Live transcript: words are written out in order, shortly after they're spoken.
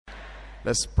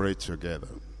Let's pray together.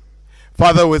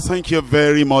 Father, we thank you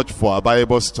very much for our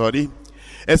Bible study.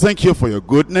 And thank you for your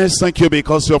goodness. Thank you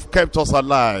because you have kept us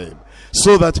alive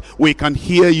so that we can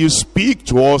hear you speak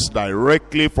to us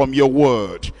directly from your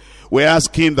word. We're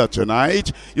asking that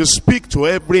tonight you speak to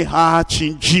every heart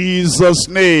in Jesus'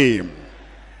 name.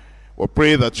 We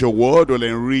pray that your word will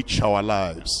enrich our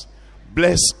lives.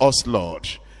 Bless us, Lord,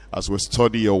 as we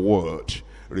study your word.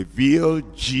 Reveal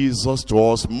Jesus to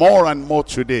us more and more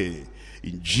today.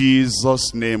 In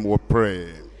Jesus' name we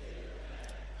pray.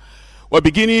 We're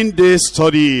beginning this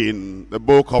study in the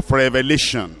book of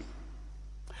Revelation.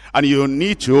 And you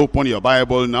need to open your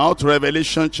Bible now to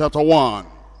Revelation chapter 1.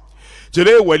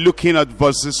 Today we're looking at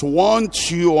verses 1,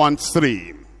 2, and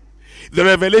 3. The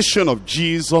revelation of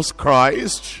Jesus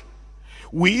Christ,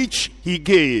 which he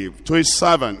gave to his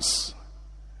servants,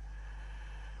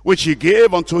 which he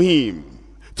gave unto him,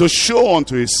 to show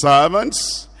unto his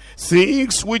servants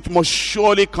things which must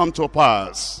surely come to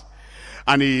pass.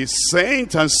 And he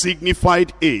sent and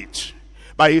signified it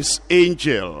by his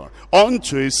angel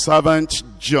unto his servant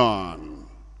John,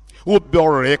 who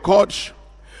bore record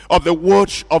of the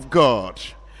word of God,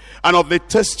 and of the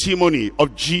testimony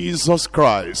of Jesus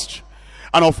Christ,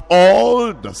 and of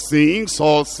all things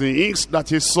that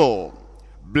he saw.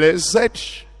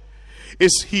 Blessed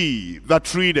is he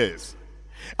that readeth,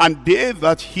 and they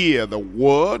that hear the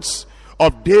words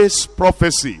of this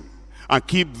prophecy, and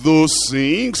keep those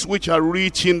things which are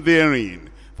written therein,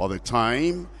 for the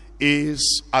time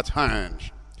is at hand.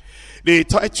 The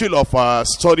title of our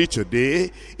study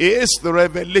today is The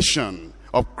Revelation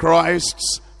of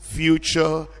Christ's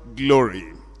Future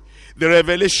Glory. The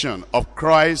revelation of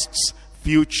Christ's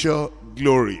future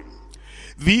glory.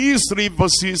 These three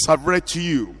verses I've read to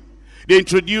you, they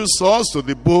introduce us to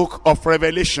the book of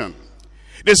Revelation.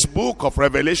 This book of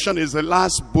Revelation is the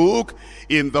last book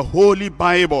in the Holy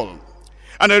Bible.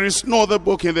 And there is no other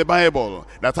book in the Bible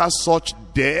that has such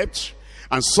depth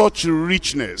and such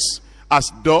richness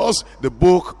as does the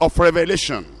book of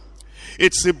Revelation.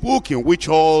 It's a book in which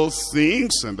all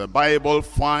things in the Bible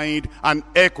find an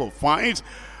echo, finds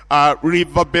a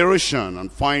reverberation,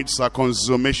 and finds a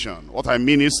consummation. What I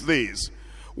mean is this: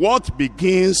 what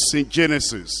begins in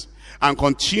Genesis and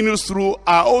continues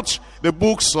throughout the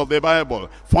books of the Bible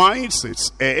finds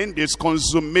its end, its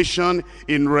consummation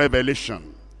in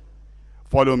Revelation.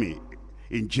 Follow me.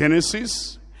 In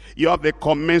Genesis, you have the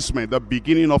commencement, the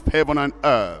beginning of heaven and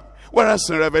earth. Whereas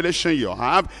in Revelation, you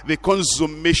have the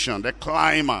consummation, the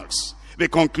climax, the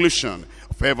conclusion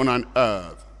of heaven and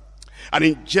earth. And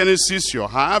in Genesis, you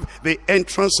have the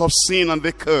entrance of sin and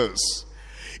the curse.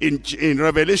 In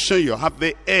Revelation, you have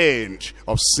the end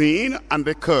of sin and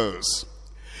the curse.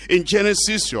 In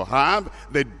Genesis, you have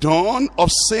the dawn of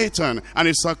Satan and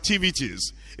his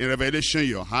activities. In Revelation,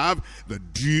 you have the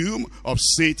doom of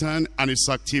Satan and his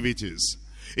activities.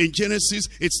 In Genesis,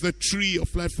 it's the tree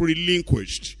of life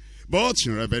relinquished. But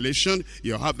in Revelation,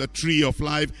 you have the tree of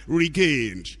life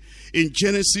regained. In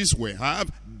Genesis, we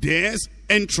have death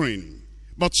entering.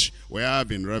 But we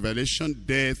have in Revelation,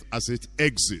 death as it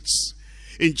exits.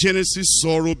 In Genesis,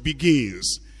 sorrow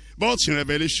begins. But in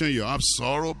Revelation, you have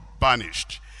sorrow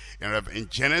banished. In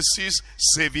Genesis,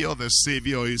 the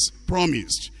Savior is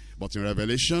promised. But in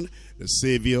Revelation, the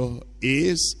Savior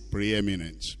is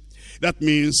preeminent. That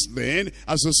means then,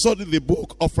 as you study the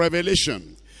book of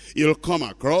Revelation, you'll come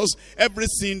across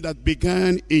everything that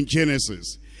began in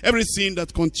Genesis, everything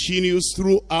that continues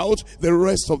throughout the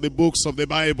rest of the books of the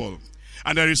Bible.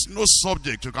 And there is no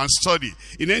subject you can study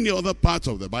in any other part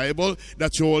of the Bible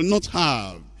that you will not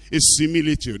have a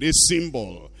similitude, a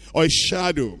symbol, or a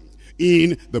shadow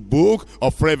in the book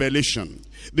of Revelation.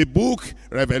 The book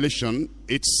Revelation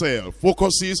itself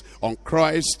focuses on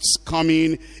Christ's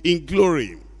coming in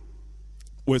glory,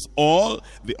 with all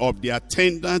of the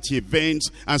attendant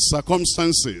events and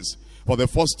circumstances. For the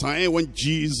first time when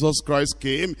Jesus Christ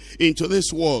came into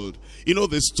this world, you know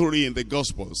the story in the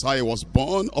Gospels, how he was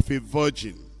born of a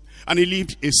virgin, and he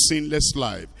lived a sinless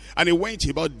life, and he went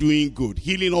about doing good,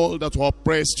 healing all that were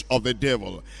oppressed of the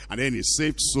devil, and then he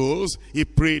saved souls, he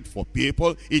prayed for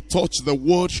people, he taught the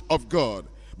word of God.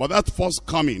 But that first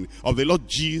coming of the Lord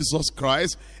Jesus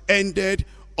Christ ended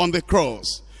on the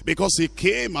cross, because he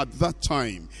came at that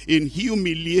time in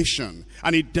humiliation,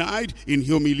 and he died in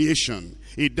humiliation.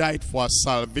 He died for our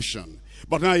salvation.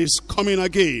 But now he's coming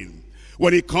again.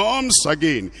 When he comes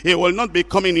again, he will not be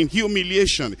coming in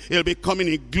humiliation. He'll be coming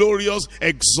in glorious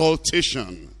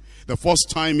exaltation. The first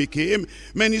time he came,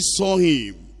 many saw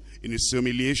him in his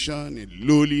humiliation, in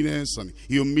lowliness and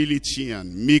humility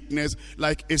and meekness,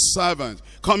 like a servant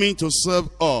coming to serve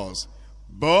us.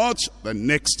 But the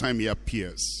next time he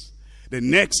appears, The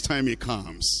next time he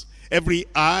comes, every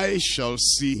eye shall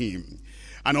see him.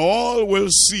 And all will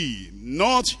see,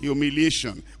 not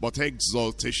humiliation, but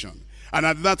exaltation. And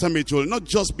at that time it will not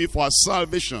just be for our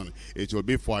salvation, it will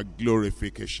be for our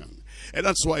glorification. And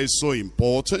that's why it's so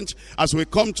important as we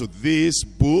come to this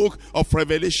book of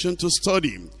Revelation to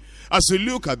study. As we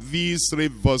look at these 3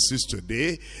 verses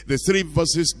today, the 3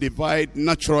 verses divide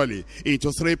naturally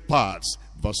into 3 parts.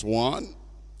 Verse 1,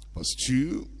 verse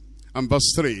 2, and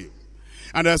verse 3.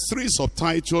 And there are 3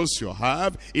 subtitles you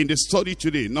have in the study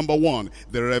today. Number 1,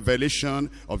 the revelation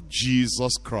of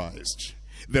Jesus Christ.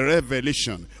 The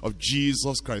revelation of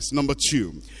Jesus Christ. Number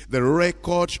 2, the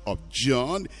record of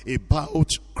John about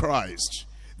Christ.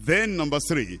 Then number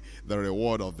 3, the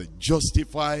reward of the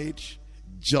justified,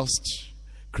 just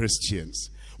Christians.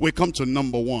 We come to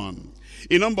number 1.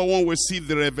 In number 1, we see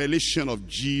the revelation of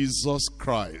Jesus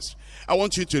Christ. I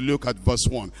want you to look at verse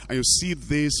 1, and you see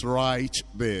this right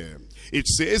there. It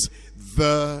says,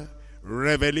 the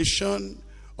revelation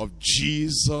of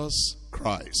Jesus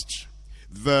Christ.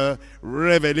 The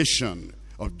revelation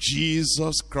of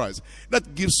Jesus Christ.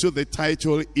 That gives you the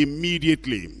title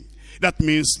immediately. That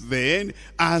means then,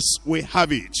 as we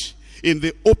have it in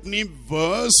the opening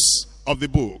verse of the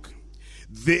book,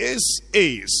 this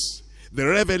is the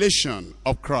revelation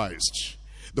of Christ.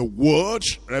 The word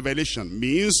revelation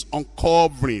means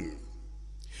uncovering,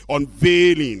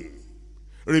 unveiling,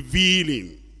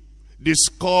 revealing,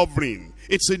 discovering.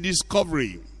 It's a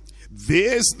discovery.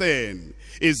 This then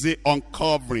is the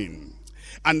uncovering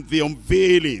and the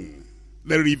unveiling,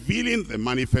 the revealing, the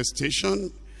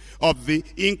manifestation of the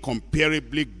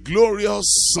incomparably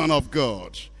glorious Son of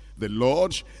God, the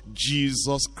Lord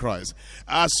Jesus Christ.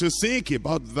 As you think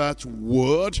about that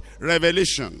word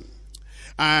revelation,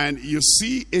 and you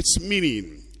see its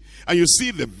meaning, and you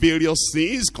see the various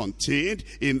things contained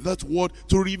in that word,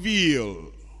 to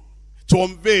reveal, to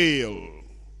unveil,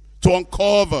 to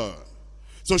uncover,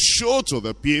 to show to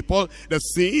the people the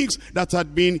things that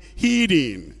had been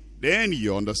hidden, then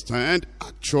you understand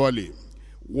actually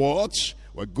what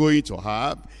we're going to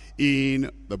have in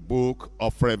the book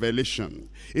of Revelation.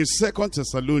 In 2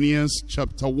 Thessalonians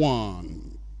chapter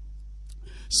 1.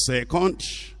 2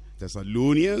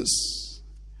 Thessalonians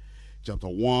chapter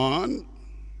 1.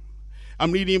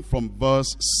 I'm reading from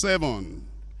verse 7.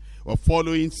 We're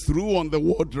following through on the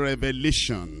word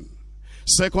revelation.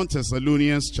 2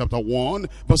 Thessalonians chapter 1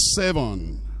 verse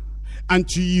 7. And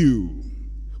to you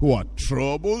who are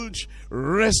troubled,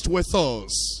 rest with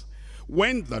us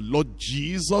when the Lord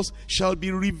Jesus shall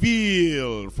be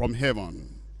revealed from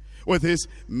heaven with his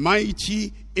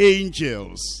mighty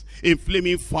angels in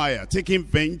flaming fire, taking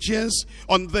vengeance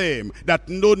on them that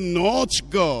know not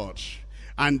God,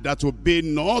 and that obey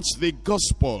not the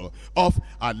gospel of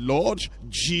our Lord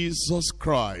Jesus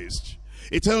Christ.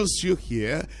 It tells you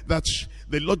here that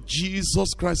the Lord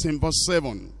Jesus Christ in verse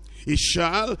 7, he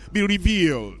shall be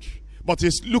revealed, but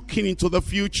he's looking into the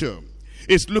future.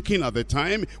 He's looking at the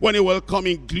time when he will come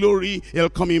in glory, he'll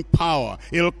come in power,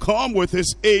 he'll come with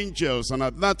his angels, and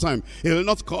at that time he'll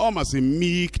not come as a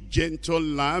meek, gentle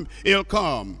lamb, he'll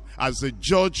come as the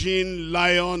judging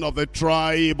lion of the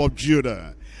tribe of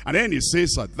Judah. And then he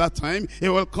says at that time he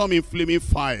will come in flaming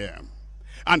fire,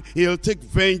 and he'll take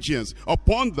vengeance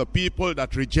upon the people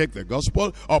that reject the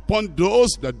gospel, upon those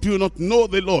that do not know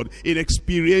the Lord in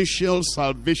experiential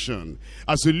salvation.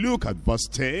 As we look at verse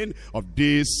 10 of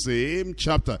this same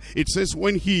chapter, it says,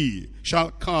 when he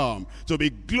shall come to be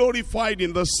glorified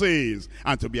in the saints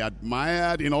and to be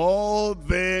admired in all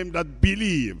them that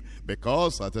believe,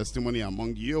 because our testimony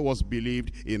among you was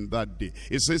believed in that day.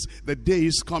 It says the day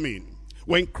is coming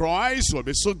when Christ will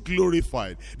be so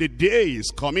glorified. The day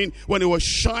is coming when he will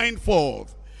shine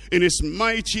forth in his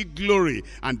mighty glory.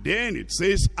 And then it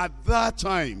says at that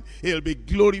time he'll be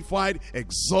glorified,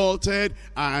 exalted,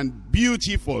 and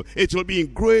beautiful. It will be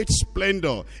in great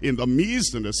splendor in the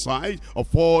midst and the sight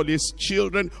of all his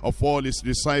children, of all his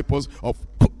disciples, of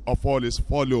all his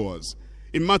followers.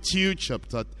 In Matthew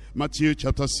chapter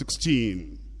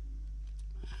 16,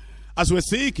 as we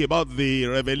think about the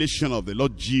revelation of the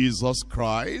Lord Jesus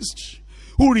Christ,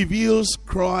 who reveals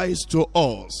Christ to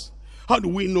us. How do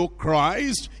we know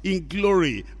Christ? In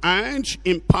glory and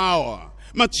in power.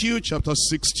 Matthew chapter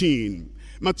 16.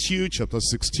 Matthew chapter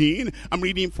 16, I'm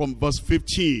reading from verse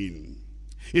 15.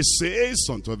 It says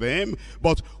unto them,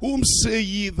 but whom say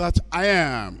ye that I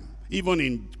am? Even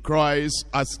in Christ's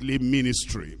earthly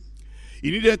ministry,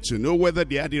 he needed to know whether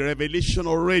they had the revelation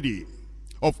already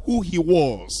of who he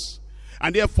was.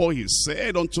 And therefore he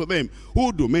said unto them,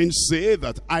 who do men say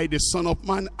that I the Son of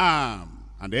Man am?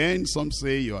 And then some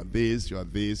say you are this, you are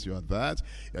this, you are that.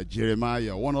 You are Jeremiah,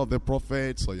 you are one of the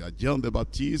prophets, or you are John the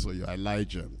Baptist, or you are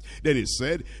Elijah. Then he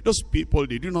said, those people,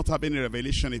 they do not have any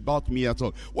revelation about me at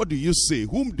all. What do you say?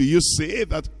 Whom do you say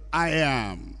that I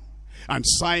am? And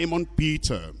Simon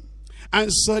Peter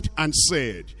answered and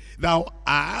said, thou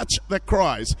art the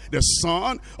Christ, the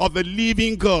Son of the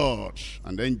living God.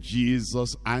 And then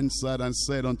Jesus answered and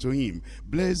said unto him,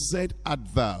 blessed art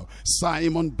thou,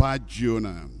 Simon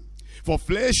Bar-Jonah. For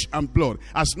flesh and blood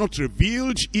has not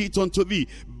revealed it unto thee,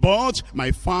 but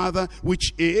my Father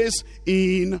which is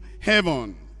in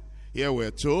heaven. Here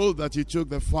we're told that it took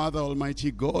the Father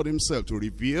Almighty God himself to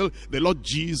reveal the Lord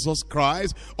Jesus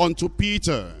Christ unto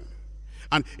Peter.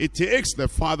 And it takes the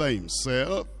Father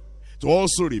himself to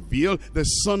also reveal the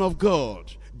Son of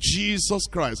God, Jesus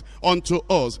Christ, unto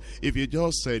us. If you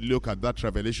just look at that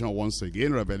revelation once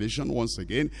again,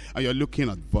 and you're looking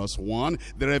at verse 1,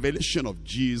 the revelation of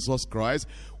Jesus Christ,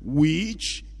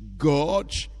 which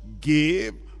God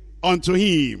gave unto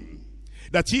him.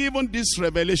 That even this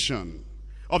revelation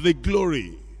of the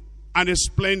glory and the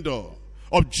splendor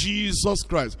of Jesus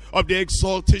Christ, of the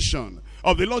exaltation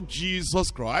of the Lord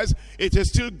Jesus Christ, it is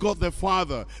still God the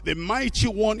Father, the mighty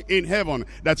one in heaven,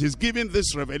 that is giving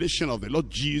this revelation of the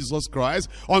Lord Jesus Christ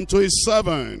unto his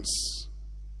servants.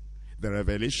 The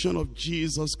revelation of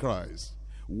Jesus Christ,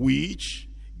 which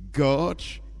God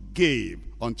gave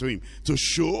unto him, to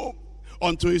show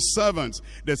unto his servants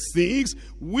the things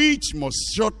which must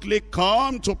shortly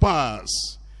come to pass.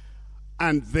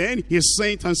 And then he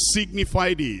sent and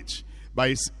signified it by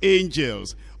his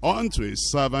angels unto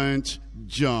his servant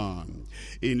John.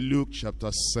 In Luke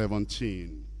chapter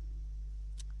 17.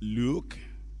 Luke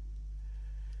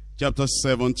chapter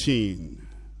 17.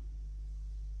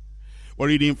 We're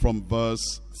reading from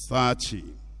verse 30.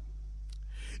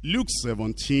 Luke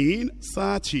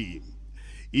 17:30.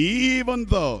 Even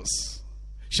thus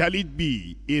shall it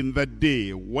be in the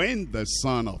day when the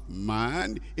Son of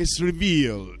Man is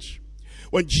revealed.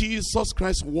 When Jesus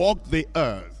Christ walked the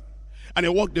earth, and he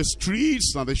walked the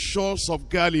streets and the shores of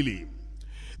Galilee,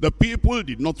 the people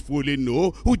did not fully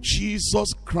know who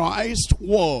Jesus Christ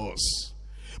was.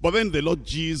 But then the Lord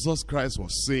Jesus Christ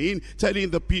was saying, telling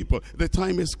the people, the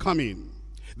time is coming,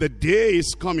 the day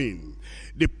is coming,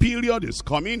 the period is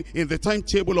coming in the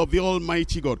timetable of the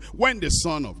Almighty God, when the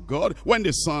Son of God, when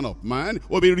the Son of Man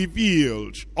will be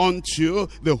revealed unto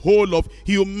the whole of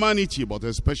humanity, but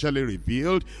especially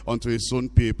revealed unto his own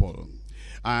people.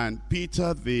 And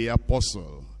Peter the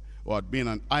apostle, who had been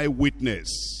an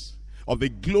eyewitness of the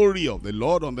glory of the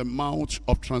Lord on the Mount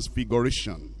of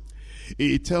Transfiguration,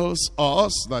 he tells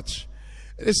us that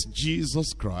this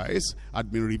Jesus Christ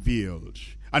had been revealed,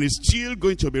 and is still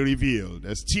going to be revealed.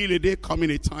 There's still a day coming,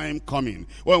 a time coming,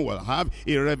 when we'll have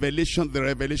a revelation, the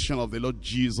revelation of the Lord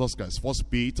Jesus Christ. 1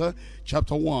 Peter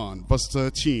chapter 1, verse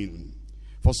 13.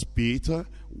 1 Peter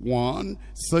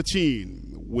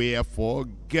 1:13. Wherefore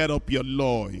get up your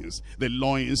loins, the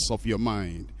loins of your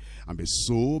mind, and be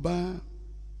sober,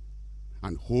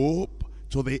 and hope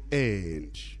to the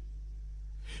end.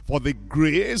 For the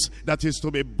grace that is to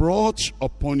be brought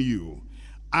upon you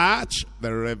at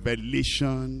the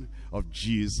revelation of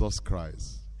Jesus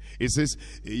Christ. It says,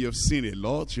 you've seen a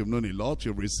lot, you've known a lot,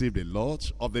 you've received a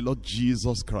lot of the Lord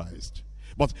Jesus Christ.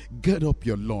 But get up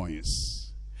your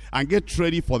loins and get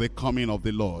ready for the coming of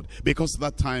the Lord, because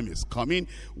that time is coming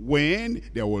when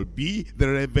there will be the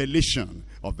revelation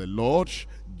of the Lord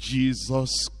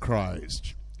Jesus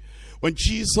Christ. When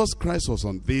Jesus Christ was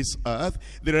on this earth,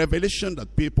 the revelation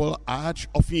that people had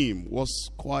of him was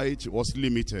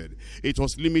limited. It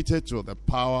was limited to the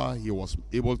power he was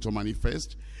able to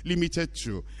manifest, limited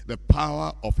to the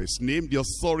power of his name, the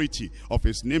authority of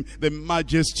his name, the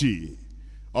majesty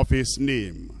of his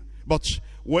name. But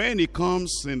when he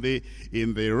comes in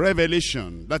the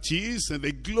revelation, that is, in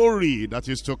the glory that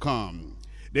is to come,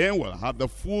 then we'll have the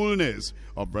fullness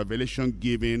of revelation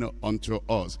given unto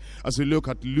us. As we look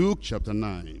at Luke chapter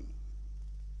 9.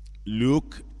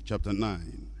 Luke chapter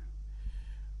 9.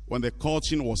 When the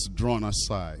curtain was drawn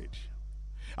aside,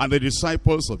 and the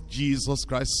disciples of Jesus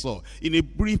Christ saw, in a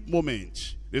brief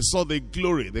moment, they saw the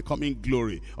glory, the coming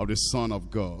glory of the Son of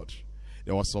God.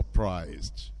 They were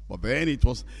surprised. But then it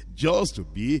was just to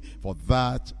be for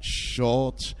that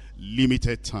short,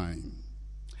 limited time.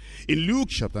 In Luke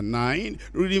chapter 9,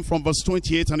 reading from verse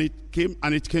 28, and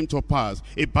it came to pass,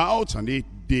 about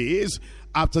 8 days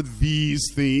after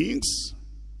these things,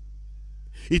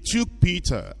 he took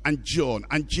Peter and John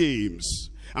and James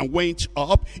and went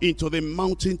up into the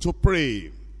mountain to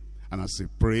pray. And as he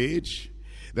prayed,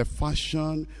 the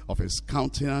fashion of his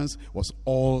countenance was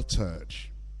altered.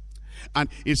 And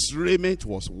his raiment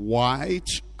was white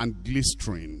and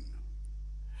glistering.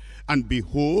 And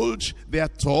behold, there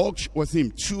talked with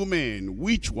him two men,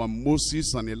 which were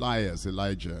Moses and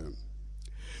Elijah,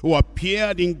 who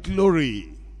appeared in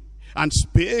glory, and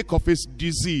spake of his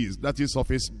disease, that is, of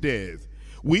his death,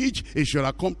 which he should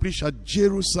accomplish at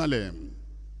Jerusalem.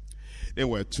 They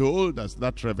were told as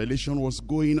that revelation was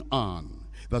going on,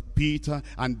 that Peter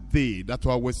and they that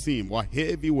were with him were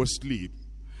heavy with sleep.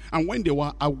 And when they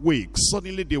were awake,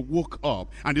 suddenly they woke up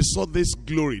and they saw this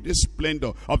glory, this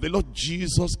splendor of the Lord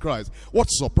Jesus Christ. What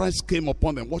surprise came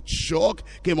upon them? What shock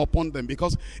came upon them?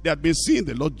 Because they had been seeing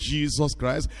the Lord Jesus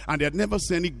Christ and they had never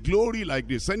seen any glory like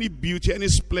this, any beauty, any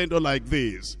splendor like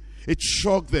this. It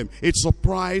shocked them. It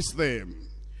surprised them.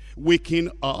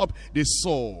 Waking up, they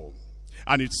saw.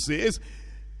 And it says,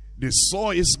 they saw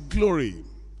his glory.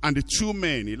 And the two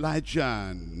men, Elijah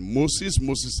and Moses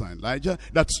and Elijah,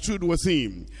 that stood with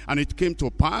him. And it came to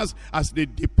pass, as they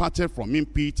departed from him,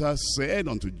 Peter said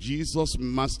unto Jesus,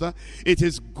 Master, it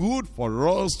is good for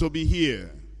us to be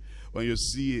here. When you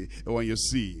see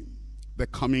the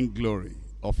coming glory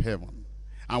of heaven,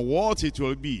 and what it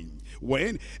will be,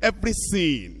 when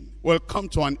everything will come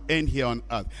to an end here on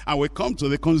earth, and will come to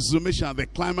the consummation, the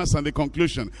climax and the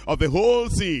conclusion of the whole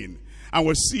thing, and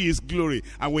we'll see his glory,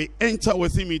 and we enter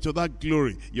with him into that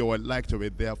glory. You will like to be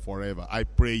there forever. I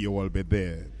pray you will be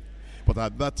there. But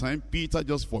at that time, Peter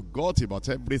just forgot about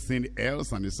everything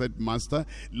else, and he said, Master,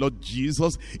 Lord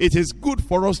Jesus, it is good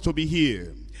for us to be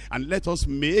here. And let us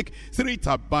make 3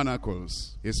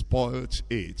 tabernacles. He spoiled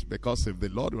 8, because if the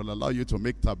Lord will allow you to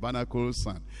make tabernacles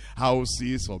and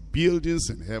houses or buildings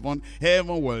in heaven,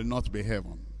 heaven will not be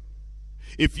heaven.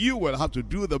 If you will have to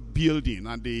do the building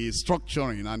and the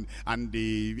structuring and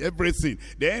the everything,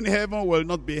 then heaven will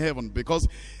not be heaven, because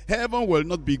heaven will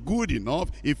not be good enough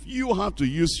if you have to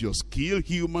use your skill,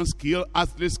 human skill,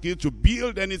 earthly skill, to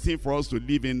build anything for us to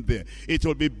live in there. It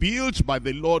will be built by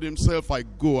the Lord himself. I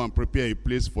go and prepare a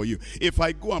place for you. If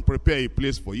I go and prepare a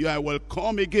place for you, I will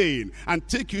come again and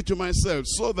take you to myself,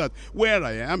 so that where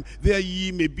I am, there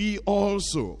ye may be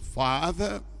also.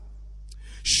 Father,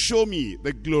 show me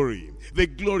the glory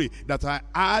that I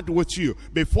had with you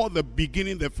before the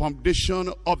beginning, the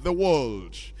foundation of the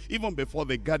world. Even before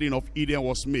the Garden of Eden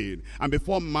was made, and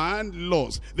before man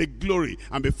lost the glory,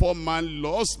 and before man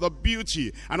lost the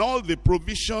beauty, and all the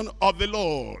provision of the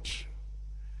Lord.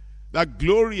 That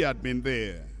glory had been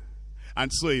there. And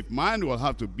so if man will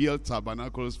have to build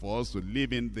tabernacles for us to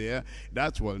live in there,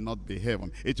 that will not be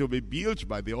heaven. It will be built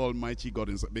by the Almighty God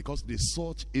himself, because they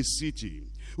sought a city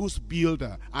whose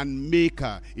builder and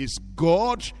maker is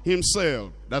God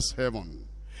himself. That's heaven.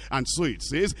 And so it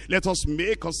says, let us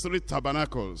make us 3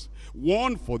 tabernacles,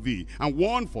 one for thee, and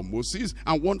one for Moses,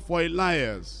 and one for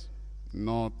Elias,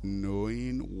 not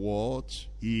knowing what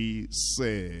he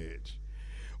said.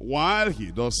 While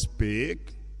he thus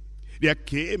spake, there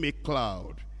came a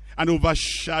cloud and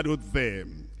overshadowed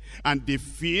them, and they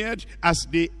feared as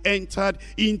they entered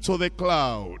into the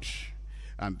cloud.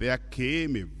 And there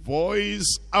came a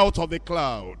voice out of the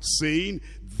cloud, saying,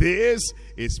 This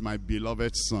is my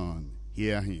beloved Son,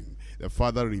 hear him. The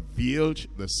Father revealed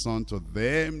the Son to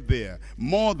them there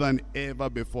more than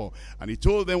ever before. And he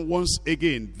told them once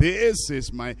again, This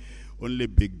is my only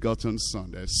begotten Son.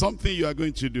 There's something you are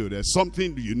going to do. There's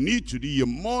something you need to do. You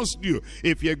must do.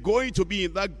 If you're going to be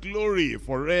in that glory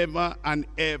forever and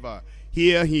ever,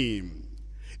 hear him.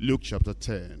 Luke chapter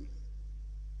 10.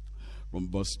 From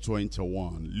verse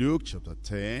 21. Luke chapter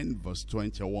 10, verse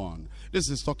 21. This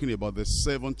is talking about the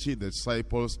 70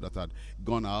 disciples that had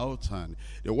gone out, and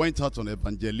they went out on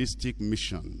evangelistic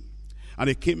mission. And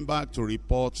they came back to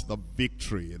report the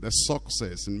victory, the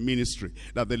success in ministry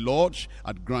that the Lord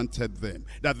had granted them,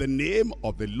 that the name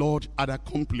of the Lord had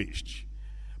accomplished.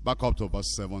 Back up to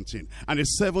verse 17. And the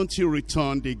 70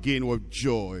 returned again with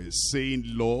joy, saying,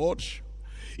 Lord,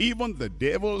 even the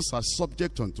devils are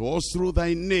subject unto us through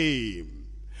thy name.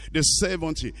 The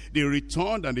 70, they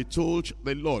returned and they told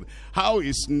the Lord how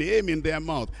his name in their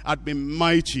mouth had been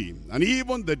mighty, and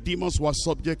even the demons were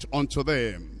subject unto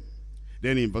them.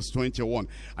 Then in verse 21,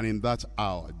 and in that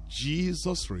hour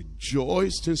Jesus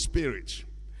rejoiced in spirit,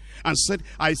 and said,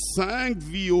 I thank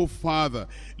thee, O Father,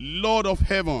 Lord of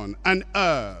heaven and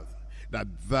earth, that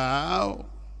thou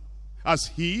hast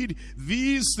hid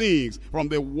these things from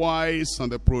the wise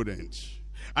and the prudent,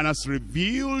 and hast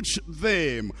revealed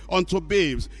them unto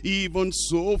babes. Even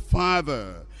so,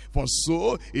 Father, for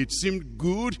so it seemed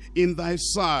good in thy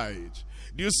sight.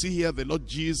 Do you see here the Lord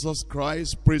Jesus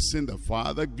Christ praising the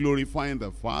Father, glorifying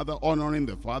the Father, honoring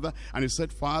the Father? And he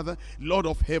said, Father, Lord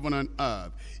of heaven and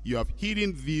earth, you have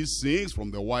hidden these things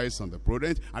from the wise and the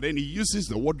prudent. And then he uses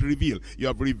the word reveal. You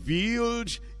have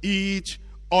revealed it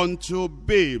unto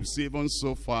babes. Even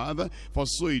so, Father, for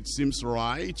so it seems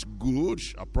right, good,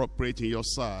 appropriate in your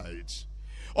sight.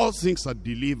 All things are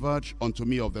delivered unto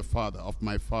me of the Father, of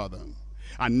my Father.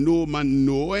 And no man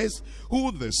knoweth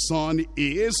who the Son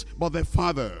is but the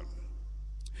Father,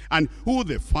 and who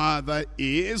the Father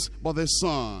is but the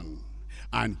Son,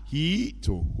 and he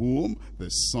to whom the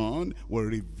Son will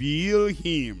reveal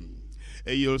him.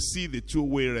 And you'll see the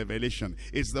two-way revelation.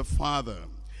 It's the Father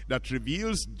that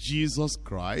reveals Jesus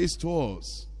Christ to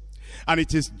us, and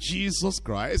it is Jesus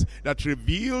Christ that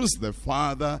reveals the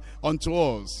Father unto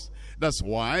us. That's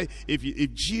why if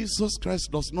Jesus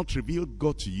Christ does not reveal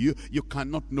God to you, you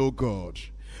cannot know God.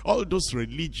 All those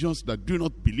religions that do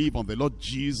not believe on the Lord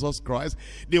Jesus Christ,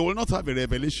 they will not have a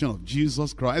revelation of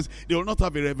Jesus Christ. They will not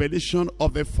have a revelation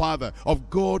of the Father,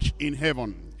 of God in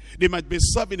heaven. They might be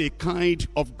serving a kind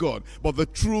of God, but the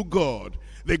true God,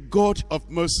 the God of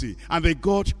mercy, and the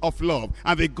God of love,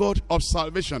 and the God of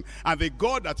salvation, and the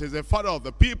God that is the Father of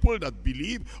the people that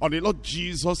believe on the Lord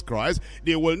Jesus Christ,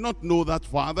 they will not know that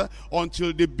Father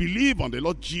until they believe on the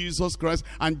Lord Jesus Christ,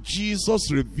 and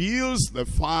Jesus reveals the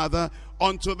Father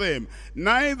unto them.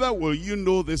 Neither will you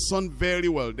know the Son very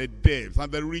well, the depth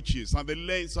and the riches and the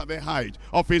length and the height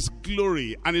of his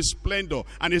glory and his splendor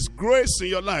and his grace in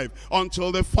your life,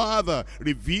 until the Father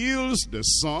reveals the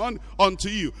Son unto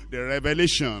you. The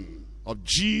revelation of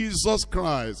Jesus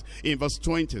Christ. In verse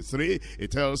 23, it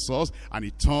tells us, and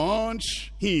he turned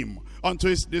him unto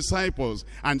his disciples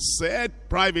and said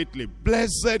privately,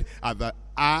 Blessed are the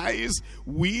eyes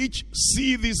which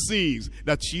see these things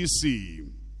that ye see.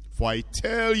 For I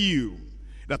tell you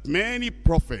that many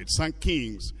prophets and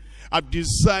kings have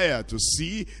desired to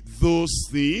see those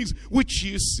things which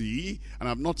ye see, and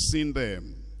have not seen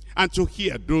them, and to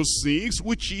hear those things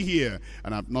which ye hear,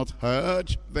 and have not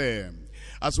heard them.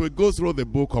 As we go through the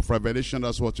book of Revelation,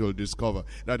 that's what you'll discover.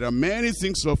 That there are many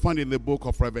things you'll find in the book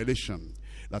of Revelation.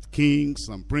 That kings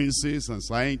and princes and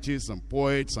scientists and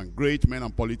poets and great men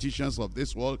and politicians of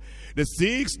this world, the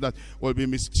things that will be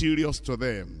mysterious to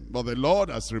them, but the Lord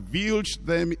has revealed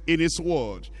them in his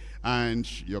word. And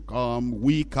you come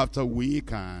week after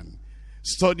week and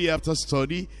study after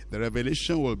study, the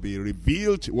revelation will be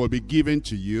revealed, will be given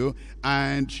to you,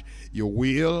 and you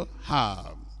will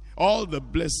have all the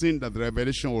blessing that the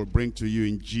revelation will bring to you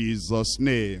in Jesus'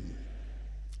 name.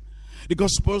 The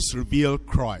Gospels reveal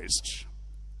Christ.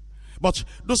 But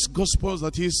those Gospels,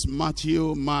 that is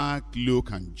Matthew, Mark, Luke,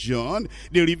 and John,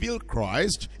 they reveal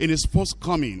Christ in his first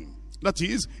coming. That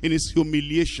is, in his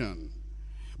humiliation.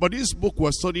 But this book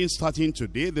we're studying starting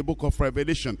today, the book of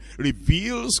Revelation,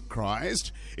 reveals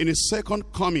Christ in his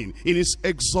second coming, in his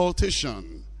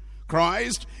exaltation.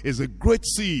 Christ is a great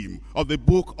theme of the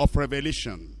book of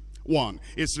Revelation. One,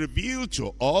 it's revealed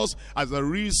to us as a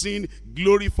risen,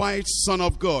 glorified Son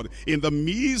of God in the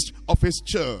midst of his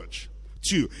church.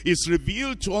 Two, it's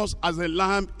revealed to us as a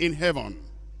lamb in heaven.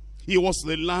 He was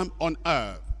the lamb on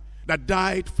earth that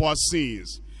died for our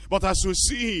sins. But as we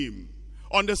see him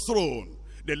on the throne,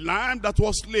 the lamb that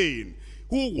was slain,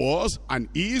 who was and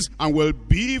is and will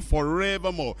be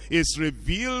forevermore, is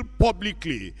revealed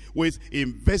publicly with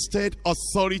invested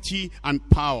authority and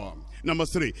power. Number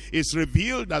three, it's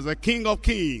revealed as the King of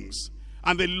Kings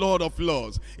and the Lord of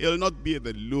Lords. It will not be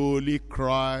the lowly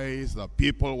Christ that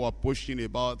people were pushing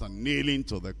about and nailing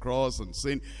to the cross and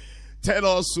saying, tell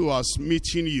us who has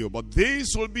smitten you. But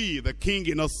this will be the King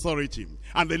in authority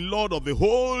and the Lord of the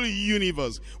whole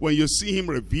universe when you see him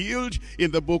revealed in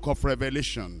the book of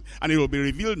Revelation. And it will be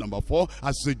revealed, number four,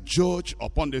 as the judge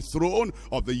upon the throne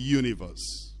of the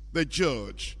universe. The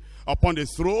judge upon the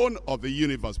throne of the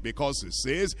universe, because it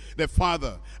says the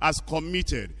Father has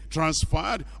committed,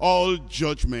 transferred all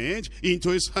judgment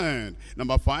into his hand.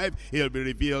 Number five, he'll be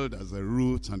revealed as the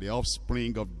root and the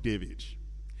offspring of David,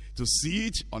 to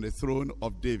sit on the throne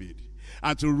of David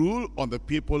and to rule on the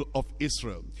people of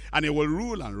Israel. And he will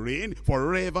rule and reign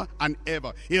forever and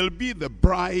ever. He'll be the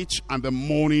bright and the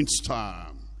morning star.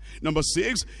 Number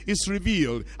six, is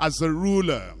revealed as the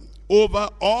ruler over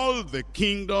all the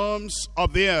kingdoms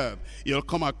of the earth. You'll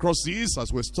come across this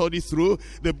as we study through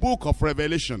the book of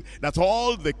Revelation, that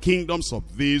all the kingdoms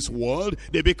of this world,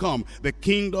 they become the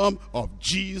kingdom of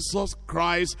Jesus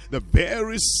Christ, the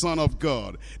very Son of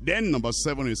God. Then number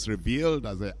seven is revealed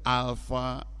as the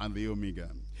Alpha and the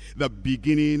Omega, the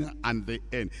beginning and the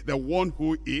end, the one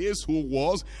who is, who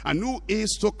was, and who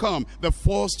is to come, the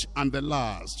first and the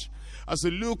last. As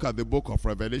you look at the book of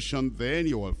Revelation, then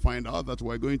you will find out that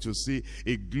we're going to see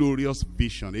a glorious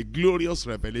vision, a glorious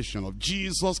revelation of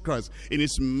Jesus Christ in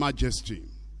his majesty,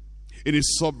 in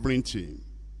his sovereignty,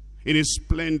 in his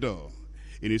splendor,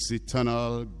 in his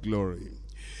eternal glory.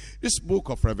 This book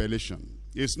of Revelation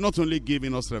is not only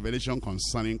giving us revelation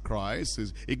concerning Christ,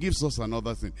 it gives us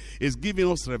another thing. It's giving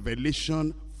us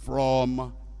revelation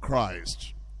from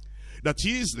Christ. That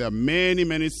is, there are many,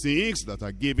 many things that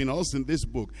are given us in this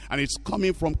book, and it's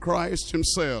coming from Christ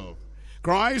himself.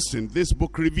 Christ in this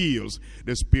book reveals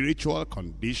the spiritual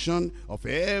condition of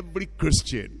every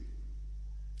Christian.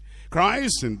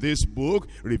 Christ in this book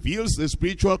reveals the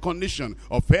spiritual condition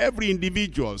of every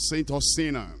individual, saint or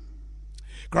sinner.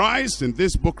 Christ in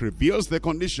this book reveals the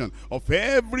condition of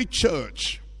every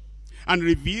church and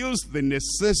reveals the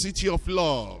necessity of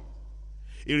love.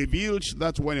 He revealed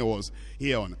that when he was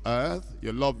here on earth,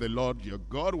 you love the Lord your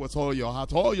God with all your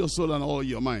heart, all your soul, and all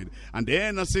your mind. And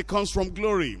then as he comes from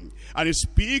glory, and he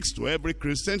speaks to every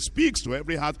Christian, speaks to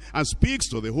every heart, and speaks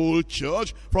to the whole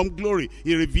church from glory,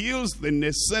 he reveals the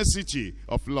necessity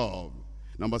of love.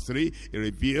 Number 3, he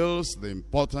reveals the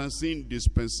importance,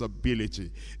 indispensability,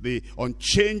 the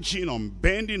unchanging,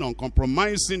 unbending,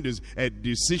 uncompromising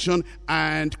decision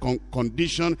and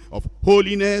condition of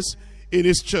holiness in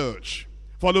his church.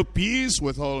 Follow peace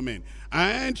with all men,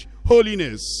 and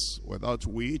holiness, without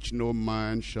which no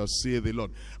man shall see the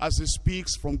Lord. As he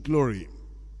speaks from glory,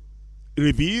 he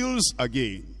reveals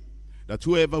again that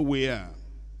whoever we are,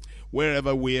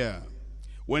 wherever we are,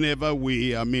 whenever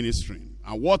we are ministering,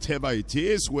 and whatever it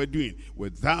is we're doing,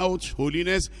 without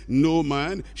holiness, no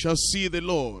man shall see the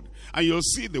Lord. And you'll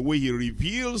see the way he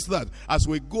reveals that as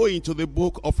we go into the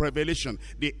book of Revelation,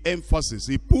 the emphasis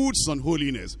he puts on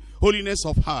holiness, holiness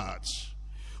of heart,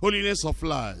 holiness of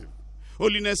life,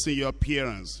 holiness in your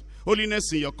appearance,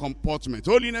 holiness in your comportment,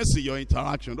 holiness in your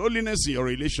interaction, holiness in your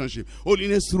relationship,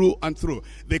 holiness through and through.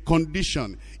 The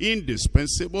condition,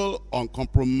 indispensable,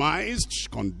 uncompromised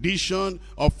condition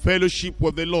of fellowship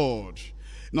with the Lord.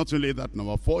 Not only that,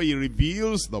 number 4, he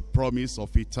reveals the promise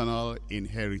of eternal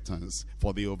inheritance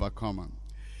for the overcomer.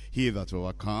 He that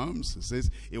overcomes, he says,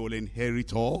 he will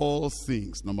inherit all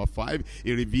things. Number 5,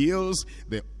 he reveals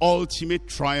the ultimate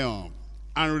triumph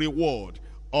and reward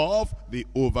of the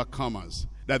overcomers.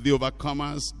 That the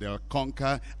overcomers, they'll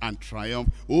conquer and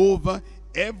triumph over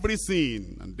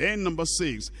everything. And then number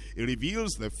 6, it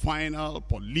reveals the final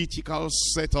political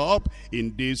setup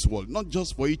in this world. Not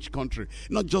just for each country,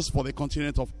 not just for the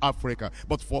continent of Africa,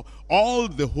 but for all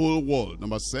the whole world.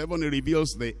 Number 7, it reveals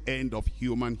the end of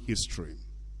human history.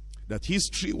 That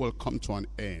history will come to an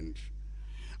end.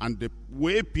 And the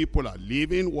way people are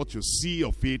living, what you see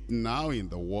of it now in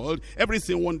the world,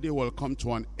 everything one day will come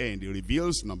to an end. It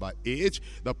reveals, number 8,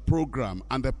 the program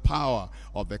and the power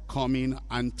of the coming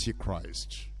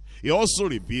Antichrist. It also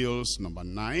reveals, number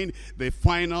 9, the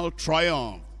final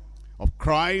triumph of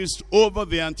Christ over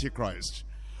the Antichrist,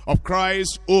 of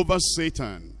Christ over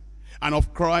Satan, and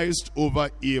of Christ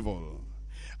over evil.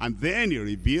 And then he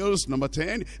reveals, number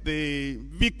 10, the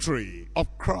victory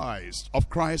of Christ, of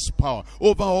Christ's power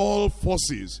over all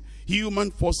forces, human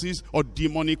forces or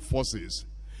demonic forces.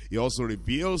 He also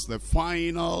reveals the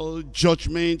final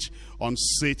judgment on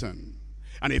Satan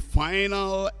and a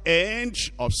final end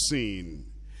of sin.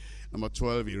 Number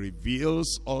 12, he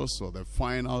reveals also the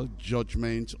final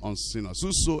judgment on sinners.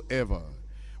 Whosoever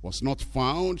was not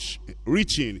found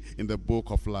written in the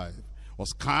book of life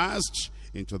was cast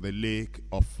into the lake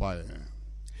of fire.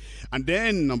 And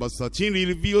then number 13, he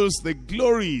reveals the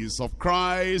glories of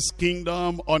Christ's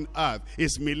kingdom on earth,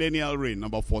 his millennial reign.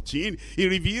 Number 14, he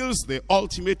reveals the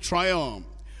ultimate triumph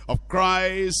of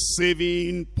Christ's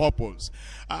saving purpose.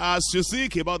 As you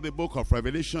think about the book of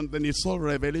Revelation, then it's all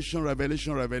revelation,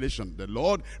 revelation, revelation. The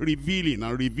Lord revealing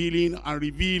and revealing and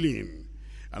revealing.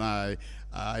 And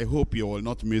I hope you will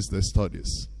not miss the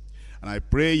studies. And I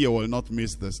pray you will not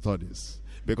miss the studies.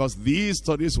 Because these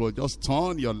studies will just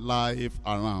turn your life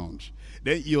around.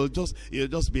 Then you'll just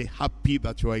be happy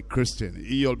that you are a Christian.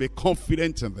 You'll be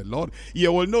confident in the Lord.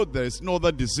 You will know there is no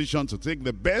other decision to take.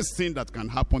 The best thing that can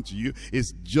happen to you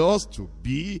is just to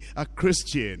be a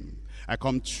Christian. I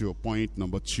come to point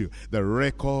number 2. The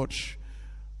record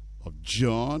of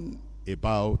John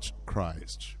about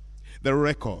Christ. The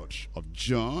record of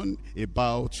John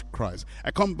about Christ.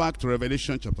 I come back to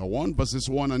Revelation chapter 1, verses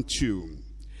 1 and 2.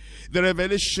 The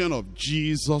revelation of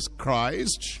Jesus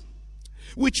Christ,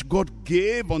 which God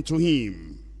gave unto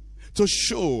him to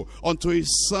show unto his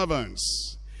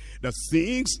servants the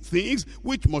things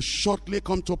which must shortly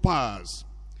come to pass.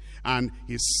 And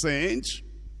he sent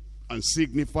and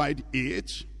signified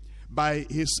it by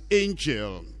his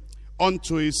angel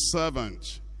unto his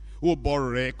servant, who bore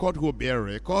record, who bear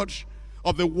record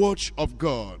of the word of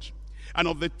God, and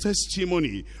of the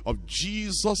testimony of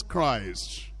Jesus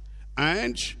Christ,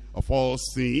 and of all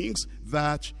things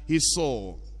that he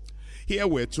saw. Here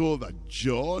we're told that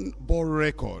John bore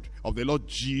record of the Lord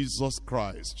Jesus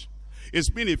Christ. He's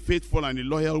been a faithful and a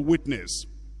loyal witness.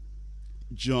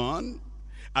 John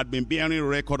had been bearing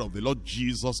record of the Lord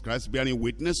Jesus Christ, bearing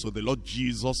witness to the Lord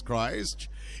Jesus Christ.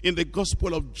 In the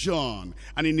Gospel of John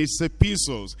and in his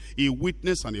epistles, he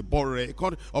witnessed and he bore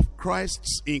record of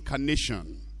Christ's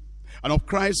incarnation and of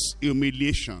Christ's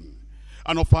humiliation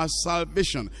and of our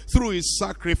salvation through his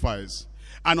sacrifice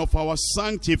and of our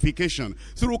sanctification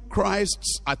through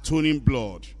Christ's atoning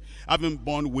blood. Having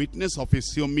borne witness of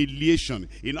his humiliation,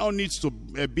 he now needs to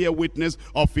bear witness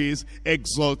of his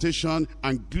exaltation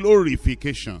and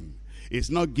glorification. He's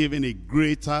not given a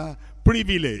greater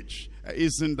privilege.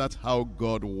 Isn't that how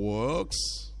God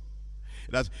works?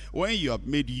 That when you have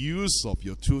made use of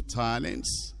your 2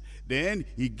 talents, then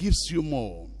he gives you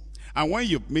more. And when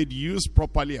you've made use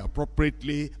properly,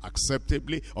 appropriately,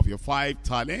 acceptably of your 5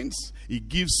 talents, he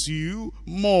gives you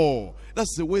more.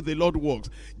 That's the way the Lord works.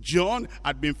 John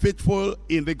had been faithful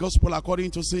in the gospel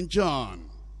according to St. John.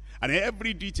 And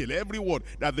every detail, every word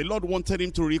that the Lord wanted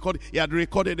him to record, he had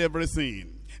recorded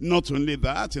everything. Not only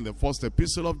that, in the first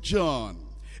epistle of John,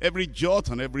 every jot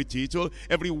and every tittle,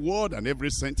 every word and every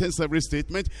sentence, every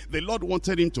statement the Lord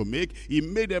wanted him to make, he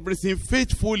made everything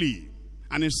faithfully.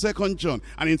 And in 2 John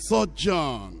and in 3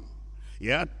 John, he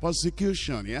had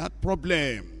persecution, he had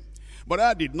problem. But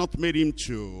that did not make him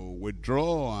to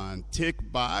withdraw and take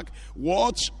back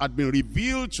what had been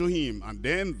revealed to him. And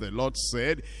then the Lord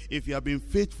said, if you have been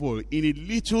faithful in a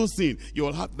little thing, you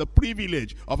will have the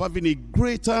privilege of having a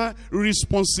greater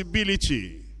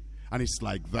responsibility. And it's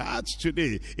like that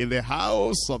today in the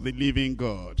house of the living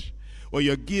God. Well,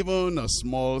 you're given a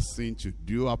small thing to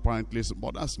do, apparently,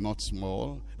 but that's not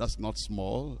small. That's not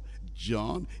small.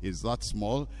 John, is that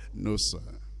small? No, sir.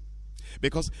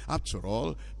 Because after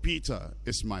all, Peter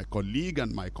is my colleague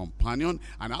and my companion,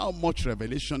 and how much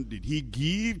revelation did he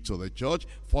give to the church?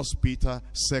 1 Peter,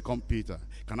 2 Peter.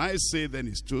 Can I say then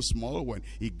it's too small when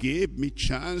he gave me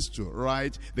chance to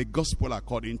write the gospel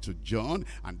according to John,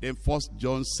 and then 1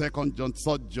 John, 2 John,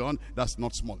 3 John? That's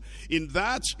not small. In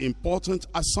that important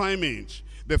assignment,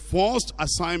 the first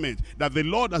assignment that the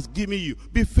Lord has given you,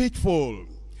 be faithful.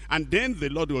 And then the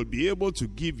Lord will be able to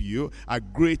give you a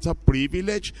greater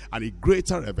privilege and a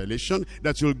greater revelation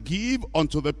that you'll give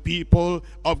unto the people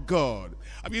of God.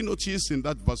 Have you noticed in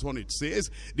that verse 1 it says,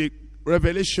 the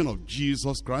revelation of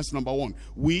Jesus Christ, number 1,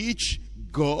 which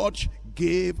God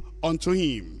gave unto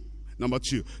him. Number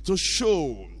 2, to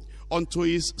show unto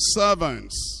his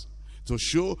servants. To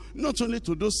show not only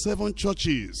to those 7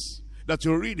 churches that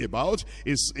you read about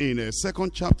is in the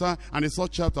 2nd chapter and the 3rd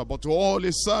chapter, but to all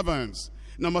his servants.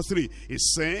 Number 3, he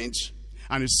sent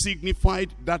and he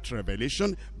signified that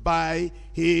revelation by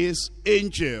his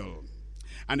angel.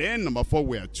 And then number 4,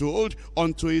 we are told,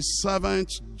 unto his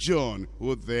servant John,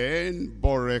 who then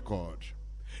bore record.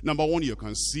 Number 1, you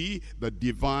can see the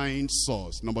divine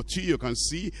source. Number 2, you can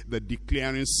see the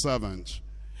declaring servant.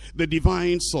 The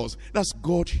divine source, that's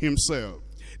God himself.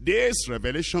 This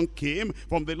revelation came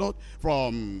from the Lord,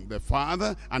 from the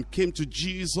Father, and came to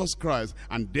Jesus Christ.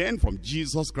 And then from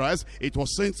Jesus Christ, it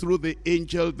was sent through the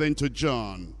angel then to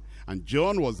John. And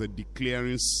John was the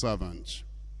declaring servant.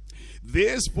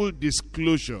 This full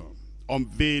disclosure,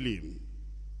 unveiling,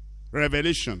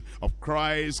 revelation of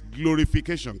Christ's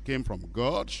glorification came from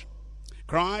God.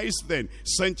 Christ then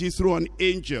sent it through an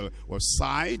angel with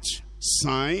sight,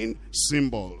 sign,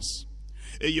 symbols.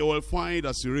 You will find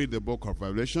as you read the book of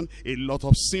Revelation a lot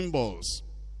of symbols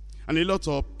and a lot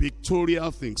of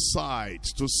pictorial things,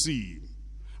 sights to see,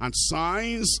 and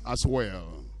signs as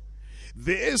well.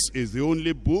 This is the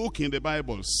only book in the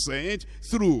Bible sent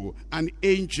through an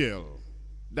angel,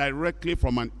 directly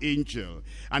from an angel.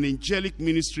 An angelic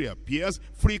ministry appears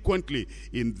frequently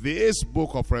in this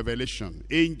book of Revelation.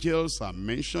 Angels are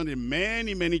mentioned in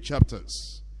many, many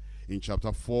chapters. In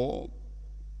chapter 4,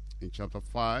 in chapter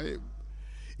 5,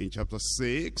 in chapter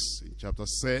 6, in chapter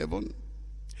 7,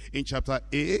 in chapter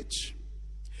 8,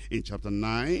 in chapter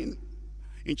 9,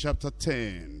 in chapter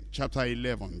 10, chapter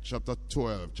 11, chapter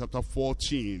 12, chapter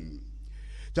 14,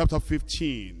 chapter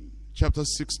 15, chapter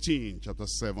 16, chapter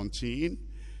 17,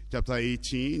 chapter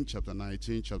 18, chapter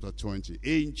 19, chapter 20.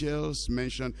 Angels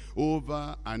mentioned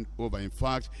over and over. In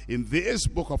fact, in this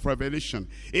book of Revelation,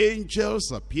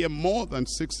 angels appear more than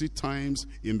 60 times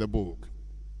in the book.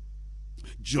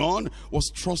 John was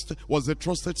a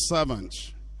trusted servant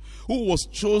who was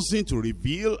chosen to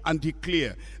reveal and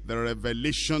declare the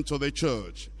revelation to the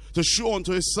church, to show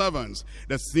unto his servants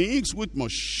the things which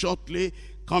must shortly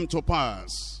come to pass.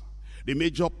 The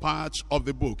major part of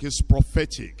the book is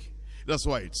prophetic. That's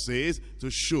why it says to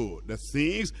show the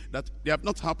things that they have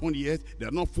not happened yet, they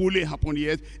have not fully happened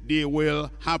yet, they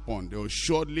will happen. They will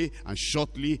shortly and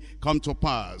shortly come to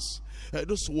pass.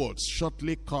 Those words,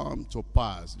 shortly come to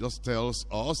pass, just tells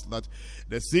us that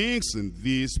the things in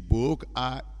this book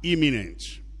are imminent.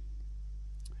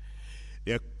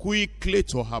 They are quickly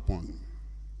to happen.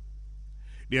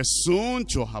 They are soon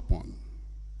to happen.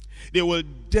 They will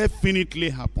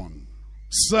definitely happen,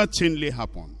 certainly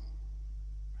happen.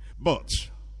 But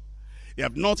they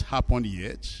have not happened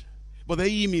yet, but they're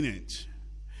imminent.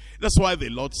 That's why the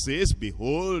Lord says,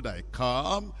 behold, I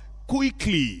come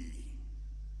quickly.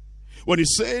 When he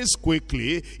says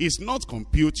quickly, he's not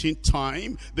computing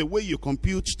time the way you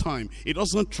compute time. It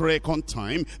doesn't reckon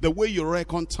time the way you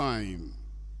reckon time.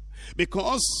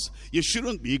 Because you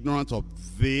shouldn't be ignorant of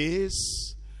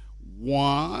this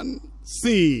one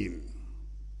thing.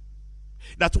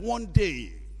 That one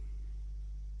day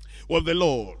with the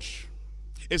Lord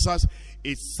is as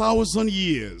 1,000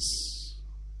 years.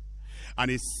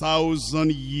 And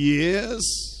 1,000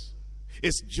 years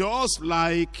is just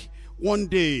like one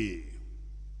day.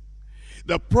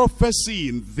 The prophecy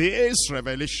in this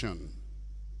revelation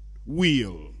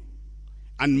will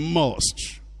and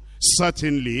must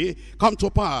certainly come to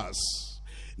pass.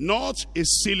 Not a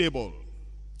syllable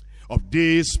of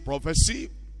this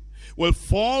prophecy will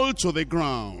fall to the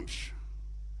ground.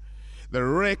 The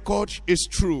record is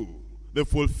true. The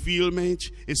fulfillment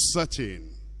is certain.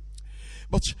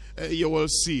 But you will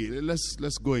see,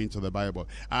 let's go into the Bible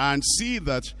and see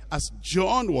that as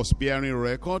John was bearing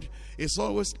record, it's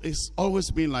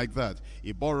always been like that.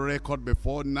 He bore record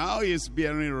before, now he's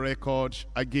bearing record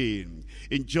again.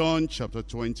 In John chapter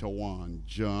 21,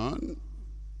 John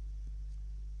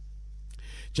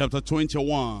chapter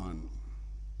 21,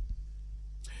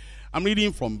 I'm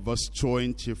reading from verse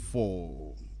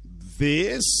 24.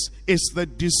 This is the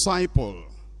disciple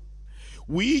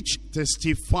which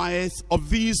testifieth of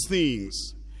these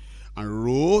things, and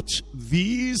wrote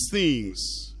these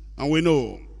things. And we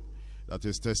know that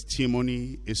his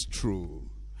testimony is true.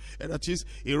 And that is,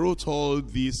 he wrote all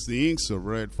these things. So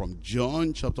read from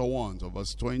John chapter 1 to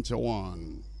verse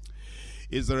 21.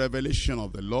 Is the revelation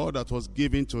of the Lord that was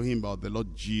given to him about the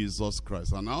Lord Jesus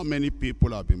Christ. And how many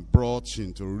people have been brought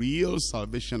into real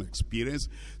salvation experience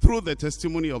through the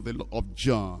testimony of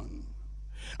John.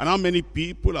 And how many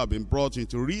people have been brought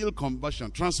into real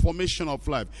conversion, transformation of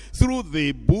life through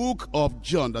the book of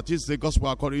John, that is the gospel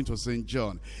according to St.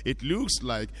 John. It looks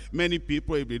like many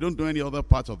people, if they don't know any other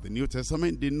part of the New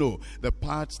Testament, they know the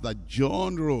parts that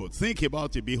John wrote. Think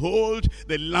about it. Behold,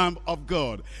 the Lamb of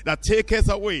God that taketh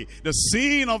away the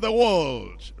sin of the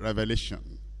world.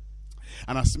 Revelation.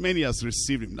 And as many as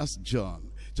received him, that's John.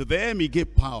 To them he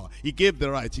gave power, he gave the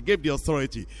right, he gave the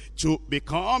authority to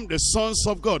become the sons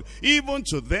of God, even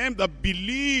to them that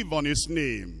believe on his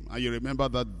name. And you remember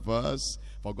that verse?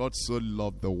 For God so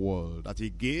loved the world that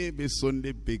he gave his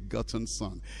only begotten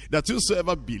Son, that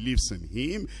whosoever believes in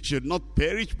him should not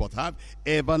perish but have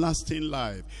everlasting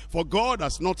life. For God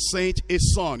has not sent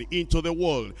his Son into the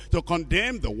world to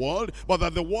condemn the world, but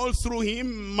that the world through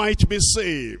him might be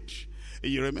saved.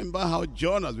 You remember how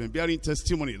John has been bearing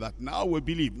testimony that now we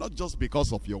believe, not just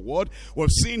because of your word.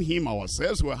 We've seen him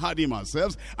ourselves, we heard him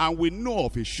ourselves, and we know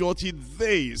of his surety.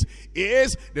 This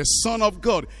is the Son of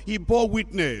God. He bore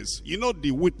witness. You know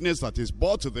the witness that is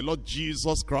bore to the Lord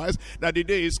Jesus Christ, that the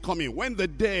day is coming when the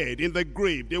dead in the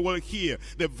grave, they will hear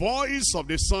the voice of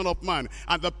the Son of Man.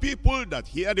 And the people that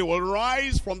hear, they will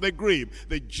rise from the grave,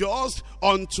 the just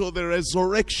unto the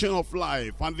resurrection of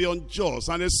life, and the unjust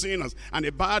and the sinners and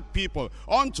the bad people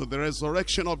unto the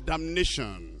resurrection of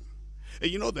damnation.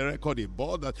 And you know the record he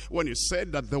bore, that when he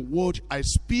said that the word I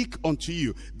speak unto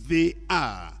you, they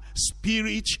are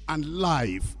spirit and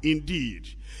life indeed.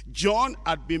 John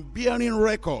had been bearing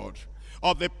record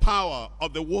of the power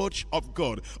of the word of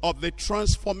God, of the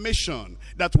transformation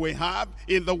that we have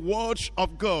in the word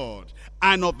of God,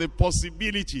 and of the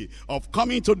possibility of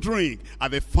coming to drink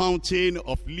at the fountain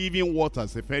of living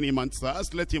waters. If any man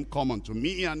thirst, let him come unto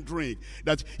me and drink.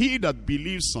 That he that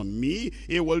believes on me,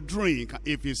 he will drink.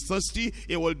 If he's thirsty,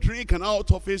 he will drink, and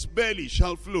out of his belly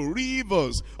shall flow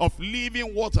rivers of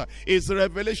living water. Is the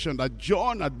revelation that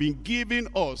John had been giving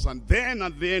us. And then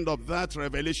at the end of that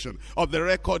revelation of the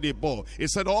record he bore, he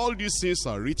said all these things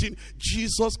are written.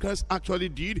 Jesus Christ actually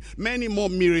did many more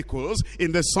miracles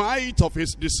in the sight of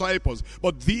his disciples,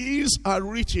 But these are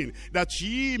written that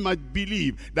ye might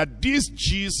believe that this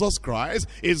Jesus Christ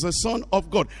is the Son of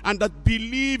God, and that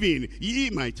believing ye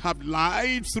might have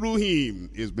life through him.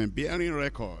 He's been bearing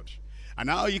record. And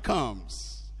now he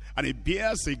comes, and he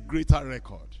bears a greater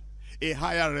record, a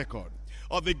higher record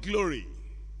of the glory,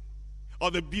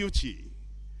 of the beauty,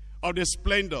 of the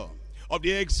splendor, of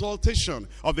the exaltation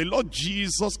of the Lord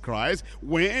Jesus Christ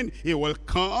when he will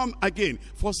come again.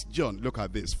 First John, look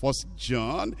at this. First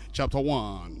John chapter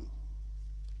 1.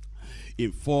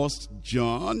 In First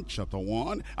John chapter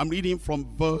 1, I'm reading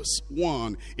from verse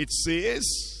 1. It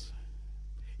says,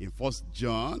 in First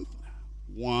John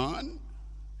 1,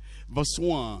 verse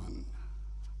 1,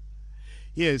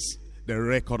 here's the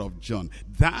record of John.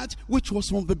 That which was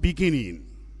from the beginning,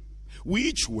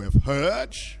 which we have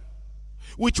heard,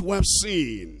 which we have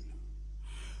seen,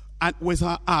 and with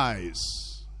our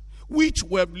eyes, which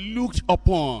we have looked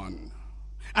upon,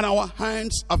 and our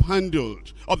hands have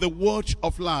handled of the word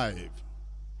of life.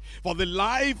 For the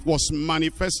life was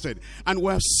manifested, and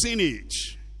we have seen it,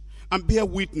 and bear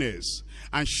witness,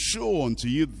 and show unto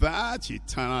you that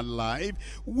eternal life,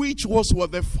 which was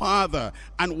with the Father,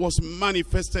 and was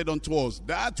manifested unto us.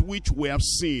 That which we have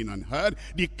seen and heard,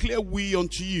 declare we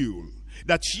unto you,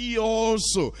 that ye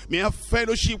also may have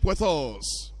fellowship with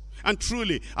us. And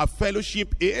truly, our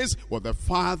fellowship is with the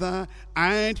Father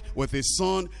and with his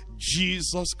Son,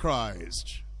 Jesus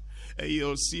Christ.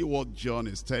 You'll see what John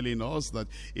is telling us, that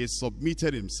he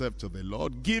submitted himself to the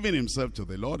Lord, giving himself to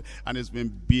the Lord, and has been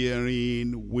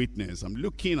bearing witness. I'm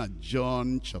looking at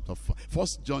John chapter 5, 1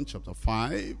 John chapter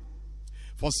 5.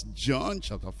 1 John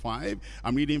chapter 5,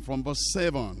 I'm reading from verse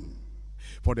 7.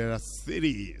 For there are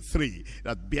three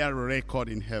that bear record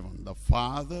in heaven: the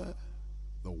Father,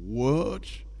 the Word,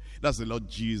 that's the Lord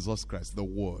Jesus Christ, the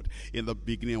Word. In the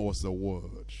beginning was the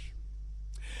Word,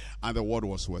 and the Word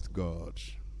was with God,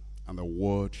 and the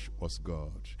Word was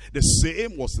God. The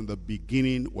same was in the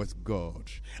beginning with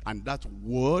God, and that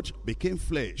Word became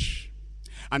flesh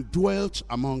and dwelt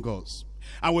among us,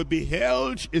 and we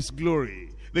beheld his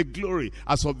glory, the glory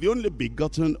as of the only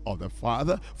begotten of the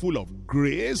Father, full of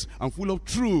grace and full of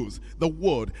truth. The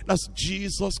Word, that's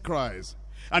Jesus Christ.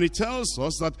 And it tells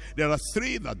us that there are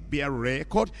three that bear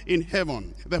record in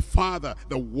heaven: the Father,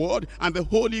 the Word, and the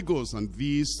Holy Ghost. And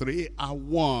these three are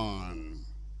one.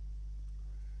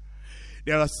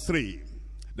 There are three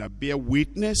that bear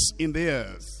witness in the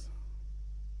earth: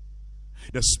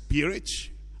 the Spirit,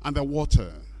 and the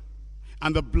water,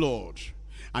 and the blood.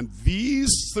 And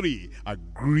these three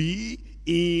agree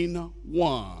in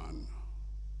one.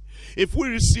 If we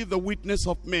receive the witness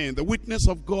of men, the witness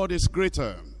of God is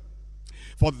greater.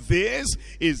 For this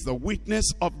is the witness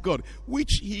of God,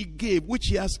 which he gave, which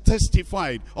he has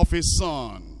testified of his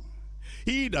Son.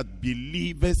 He that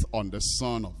believeth on the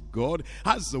Son of God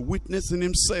has the witness in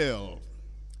himself.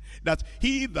 That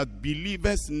he that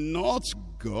believeth not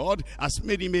God has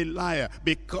made him a liar,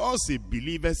 because he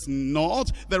believeth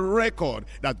not the record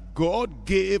that God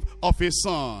gave of his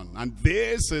Son. And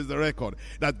this is the record,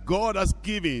 that God has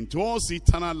given to us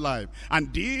eternal life,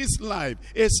 and this life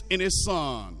is in his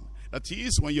Son. That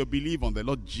is, when you believe on the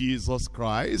Lord Jesus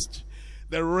Christ,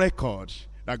 the record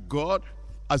that God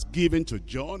has given to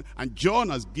John, and John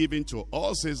has given to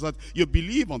us, is that you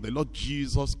believe on the Lord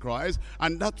Jesus Christ,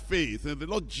 and that faith in the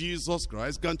Lord Jesus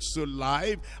Christ grants you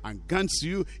life and grants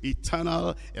you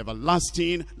eternal,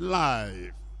 everlasting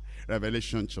life.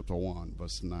 Revelation chapter 1,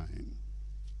 verse 9.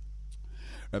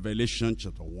 Revelation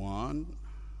chapter 1,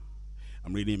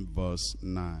 I'm reading verse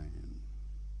 9.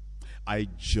 I,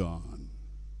 John,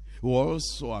 who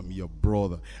also am your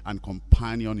brother and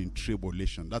companion in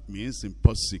tribulation, that means in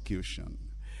persecution,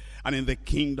 and in the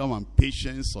kingdom and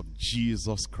patience of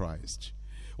Jesus Christ,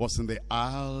 was in the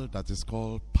isle that is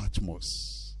called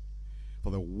Patmos,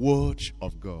 for the word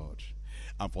of God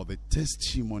and for the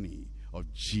testimony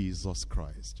of Jesus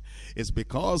Christ. It's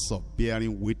because of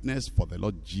bearing witness for the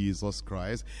Lord Jesus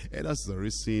Christ, and that's the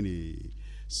reason he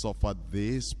suffered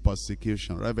this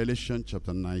persecution. Revelation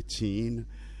chapter 19,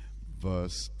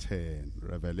 verse 10.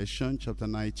 Revelation chapter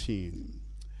 19,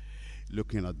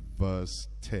 looking at verse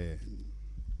 10.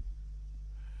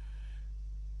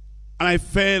 And I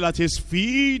fell at his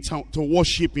feet to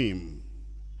worship him.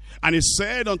 And he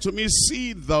said unto me,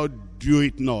 see thou do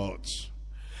it not.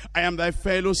 I am thy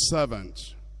fellow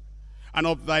servant, and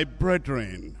of thy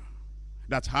brethren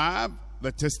that have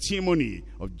the testimony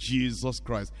of Jesus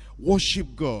Christ.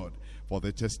 Worship God, for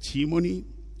the testimony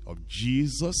of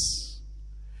Jesus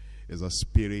is a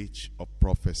spirit of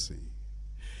prophecy.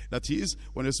 That is,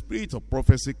 when the spirit of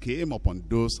prophecy came upon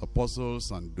those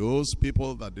apostles and those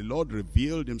people that the Lord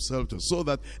revealed himself to, so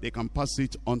that they can pass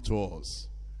it on to us.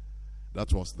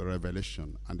 That was the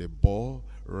revelation, and they bore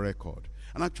record.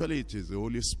 And actually it is the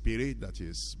Holy Spirit that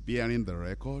is bearing the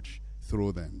record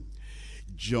through them.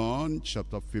 John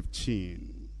chapter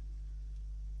 15.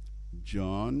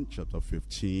 John chapter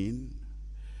 15,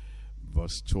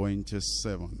 verse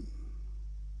 27.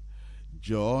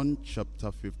 John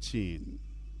chapter 15.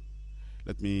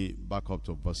 Let me back up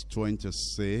to verse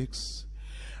 26.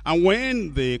 And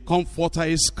when the Comforter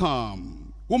is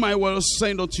come, whom I will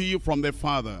send unto you from the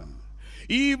Father,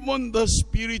 even the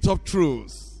Spirit of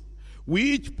truth,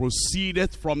 which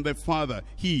proceedeth from the Father,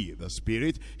 he, the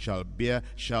Spirit,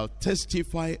 shall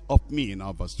testify of me.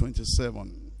 Now verse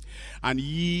 27. And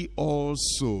ye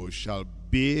also shall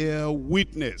bear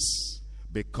witness,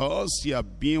 because ye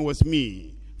have been with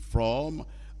me from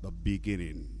the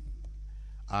beginning.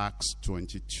 Acts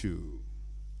 22,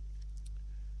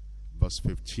 verse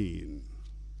 15.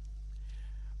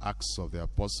 Acts of the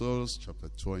Apostles, chapter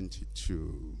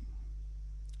 22,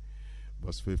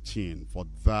 verse 15. For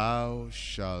thou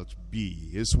shalt be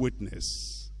his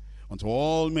witness unto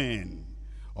all men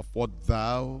of what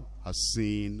thou hast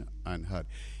seen and heard.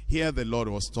 Here the Lord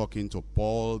was talking to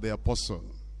Paul the apostle,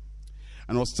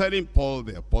 and was telling Paul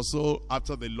the apostle,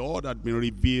 after the Lord had been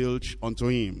revealed unto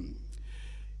him,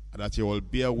 that he will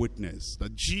bear witness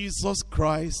that Jesus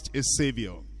Christ is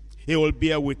Savior. He will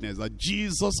bear witness that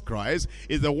Jesus Christ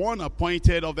is the one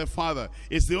appointed of the Father.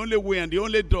 It's the only way and the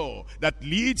only door that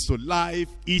leads to life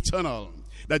eternal.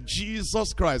 That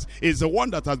Jesus Christ is the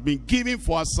one that has been given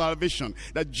for our salvation.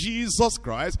 That Jesus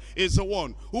Christ is the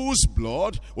one whose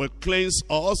blood will cleanse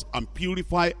us and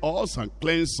purify us and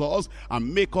cleanse us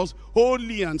and make us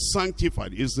holy and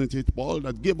sanctified. Isn't it Paul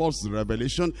that gave us the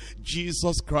revelation?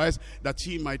 Jesus Christ, that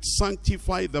he might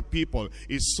sanctify the people,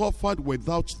 he suffered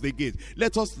without the gate.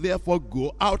 Let us therefore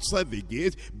go outside the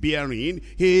gate bearing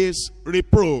his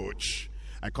reproach.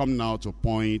 I come now to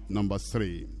point number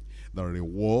 3. The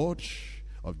reward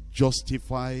of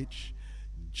justified,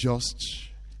 just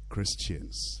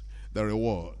Christians. The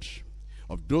reward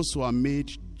of those who are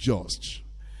made just.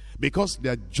 Because they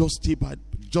are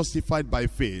justified by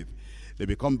faith, they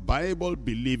become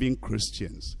Bible-believing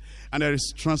Christians. And there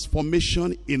is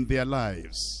transformation in their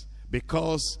lives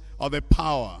because of the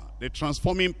power, the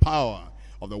transforming power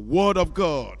of the Word of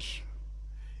God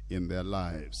in their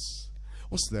lives.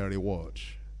 What's their reward?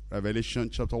 Revelation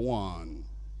chapter 1.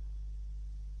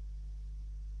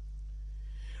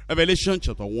 Revelation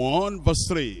chapter 1, verse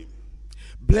 3.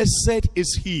 Blessed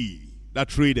is he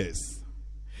that readeth,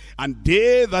 and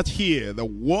they that hear the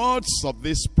words of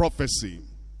this prophecy,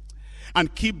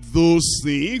 and keep those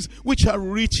things which are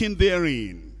written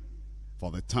therein, for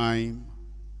the time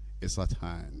is at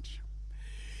hand.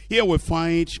 Here we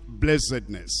find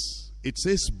blessedness. It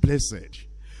says blessed.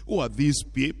 Who are these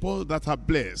people that are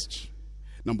blessed?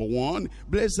 Number 1,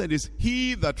 blessed is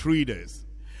he that readeth.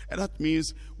 And that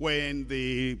means when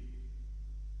the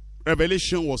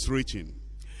revelation was written,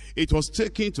 it was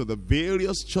taken to the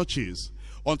various churches,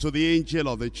 unto the angel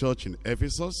of the church in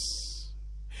Ephesus,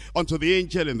 unto the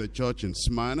angel in the church in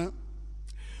Smyrna,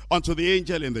 unto the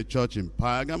angel in the church in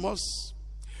Pergamos,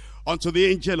 unto the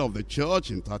angel of the church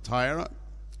in Thyatira,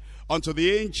 unto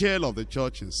the angel of the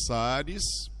church in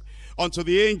Sardis, unto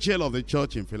the angel of the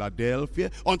church in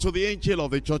Philadelphia, unto the angel of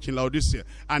the church in Laodicea.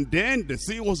 And then the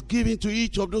seal was given to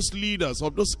each of those leaders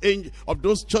of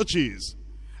those churches.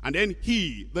 And then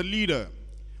he, the leader,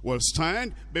 will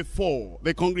stand before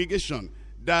the congregation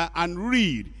and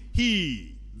read.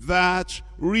 He that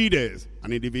readeth,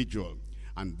 an individual.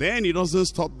 And then he doesn't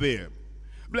stop there.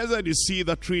 Blessed is he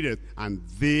that readeth, and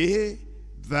they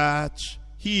that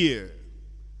hear.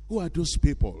 Who are those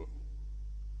people?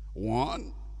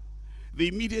 1, the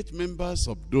immediate members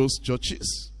of those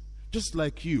churches, just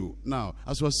like you now,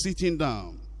 as we're sitting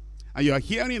down, and you are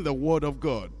hearing the word of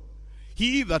God.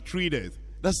 He that readeth,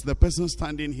 that's the person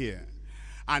standing here.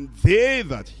 And they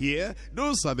that hear,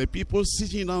 those are the people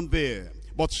sitting down there.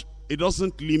 But it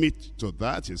doesn't limit to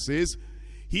that. It says,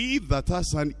 he that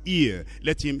has an ear,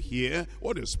 let him hear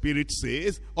what the Spirit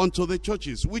says unto the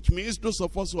churches. Which means those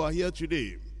of us who are here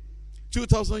today,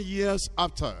 2,000 years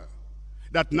after,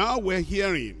 that now we're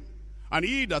hearing. And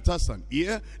he that has an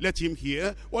ear, let him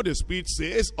hear what the Spirit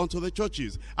says unto the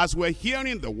churches. As we're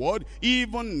hearing the word,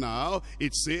 even now,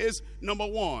 it says, number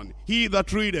 1, he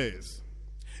that readeth.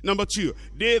 Number 2,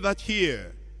 they that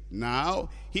hear. Now,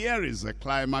 here is the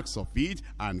climax of it,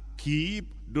 and keep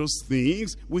those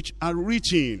things which are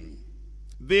written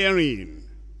therein,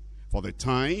 for the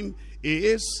time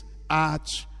is at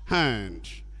hand.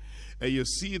 And you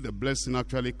see, the blessing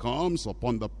actually comes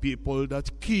upon the people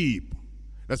that keep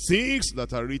the things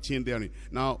that are written therein.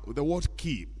 Now, the word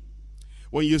keep,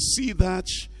 when you see that,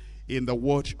 in the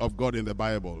word of God in the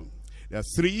Bible. There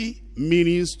are three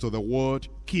meanings to the word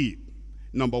keep.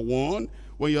 Number one,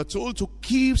 when you're told to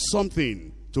keep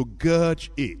something, to guard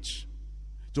it,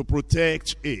 to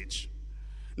protect it,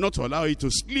 not to allow it to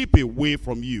slip away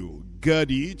from you.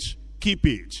 Guard it, keep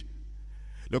it.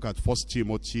 Look at 1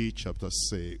 Timothy chapter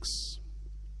 6.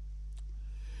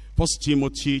 1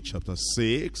 Timothy chapter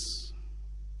 6,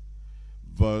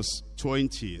 verse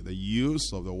 20. The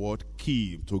use of the word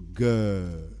keep, to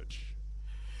guard.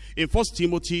 In 1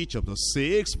 Timothy chapter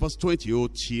 6, verse 20, O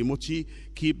Timothy,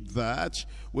 keep that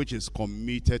which is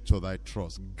committed to thy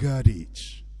trust. Guard it,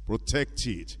 protect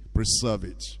it, preserve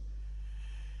it.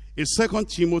 In 2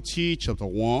 Timothy chapter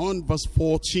 1, verse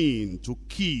 14, to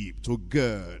keep, to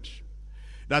guard.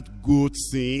 That good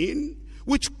thing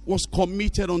which was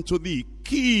committed unto thee,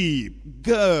 keep,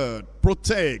 guard,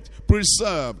 protect,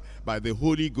 preserve by the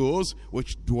Holy Ghost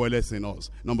which dwelleth in us.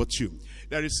 Number two,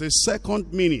 there is a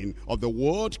second meaning of the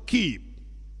word keep,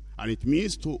 and it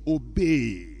means to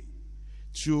obey.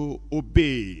 To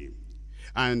obey.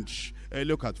 And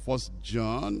look at 1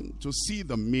 John to see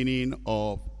the meaning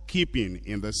of keeping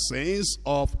in the sense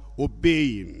of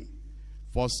obeying.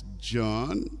 1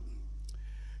 John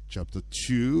chapter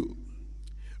 2,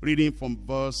 reading from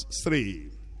verse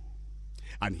 3.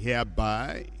 And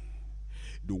hereby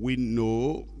do we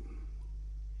know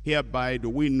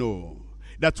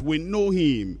that we know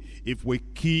him if we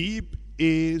keep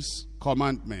his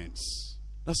commandments.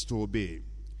 That's to obey,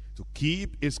 to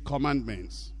keep his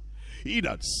commandments. He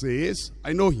that says,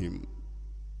 I know him,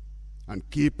 and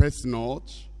keepeth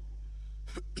not,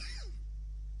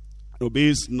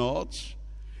 obeys not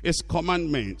his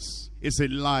commandments, is a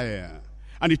liar,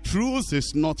 and the truth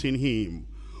is not in him.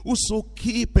 Whoso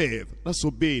keepeth, that's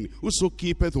obeying, whoso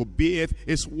keepeth, obeyeth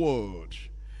his word.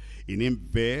 In him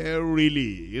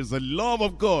verily is the love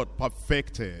of God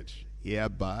perfected.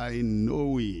 Hereby know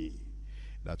we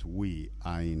that we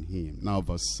are in him. Now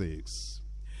verse 6.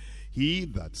 He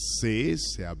that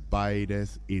says he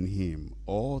abideth in him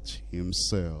ought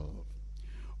himself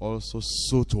also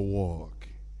so to walk,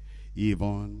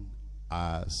 even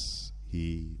as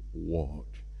he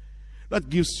walked. That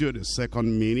gives you the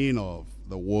second meaning of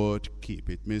the word keep.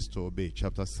 It means to obey.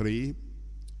 Chapter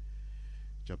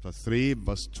 3,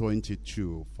 verse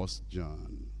 22, 1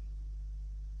 John.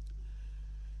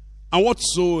 And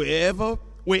whatsoever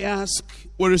we ask,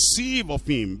 we receive of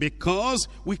him, because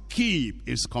we keep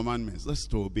his commandments. That's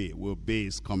to obey. We obey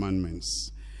his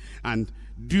commandments and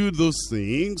do those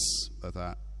things that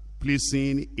are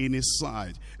pleasing in his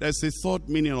sight. There's a third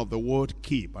meaning of the word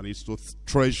keep, and it's to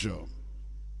treasure,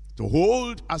 to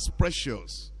hold as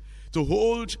precious, to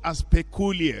hold as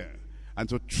peculiar, and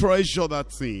to treasure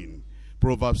that thing.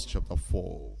 Proverbs chapter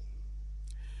 4.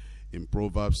 In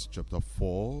Proverbs chapter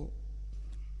 4,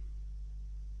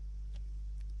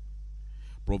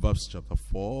 Proverbs chapter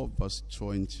 4, verse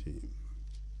 20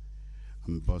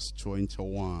 and verse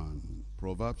 21.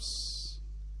 Proverbs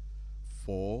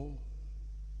 4,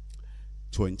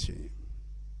 20.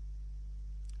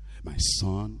 My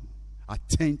son,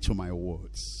 attend to my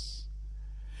words.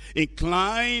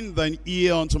 Incline thine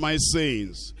ear unto my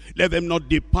sayings. Let them not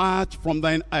depart from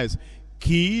thine eyes.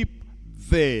 Keep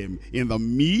them in the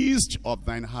midst of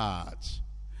thine heart.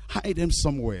 Hide them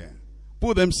somewhere.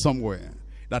 Put them somewhere,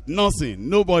 that nothing,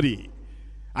 nobody,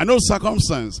 and no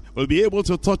circumstance will be able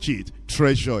to touch it.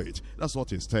 Treasure it. That's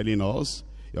what he's telling us.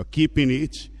 You're keeping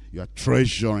it. You're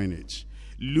treasuring it.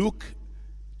 Luke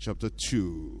chapter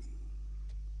 2.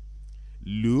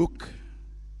 Luke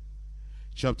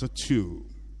chapter 2,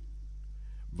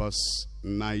 verse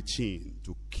 19.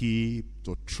 To keep,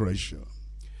 to treasure.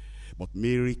 But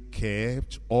Mary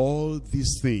kept all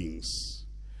these things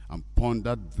and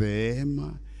pondered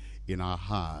them in her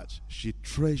heart. She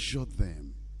treasured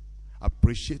them,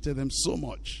 appreciated them so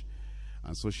much,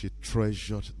 and so she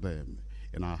treasured them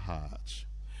in her heart.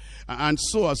 And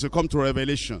so as you come to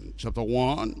Revelation chapter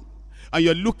 1, and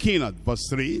you're looking at verse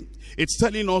 3, it's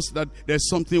telling us that there's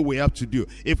something we have to do.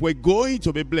 If we're going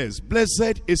to be blessed,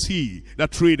 blessed is he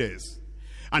that readeth,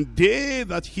 and they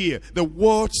that hear the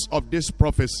words of this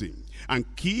prophecy, and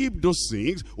keep those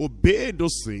things, obey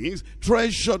those things,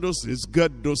 treasure those things,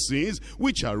 guard those things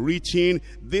which are written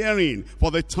therein, for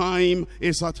the time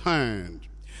is at hand.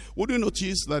 Would you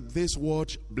notice that this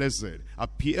word blessed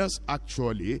appears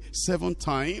actually 7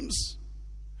 times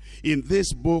in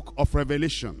this book of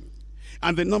Revelation?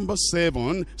 And the number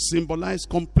 7 symbolizes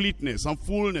completeness and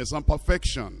fullness and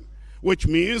perfection. which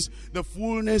means the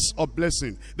fullness of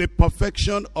blessing, the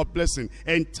perfection of blessing,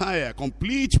 entire,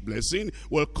 complete blessing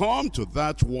will come to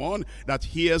that one that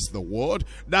hears the word,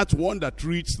 that one that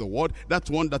reads the word, that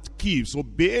one that keeps,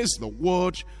 obeys the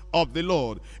word of the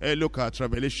Lord. Look at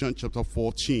Revelation chapter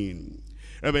 14.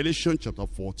 Revelation chapter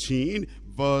 14,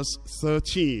 verse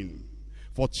 13.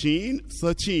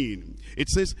 14:13. It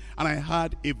says, and I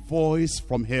heard a voice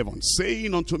from heaven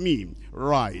saying unto me,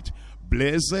 write,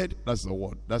 blessed, that's the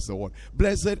word,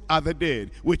 blessed are the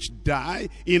dead which die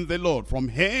in the Lord from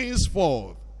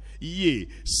henceforth. Yea,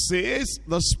 says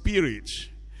the Spirit,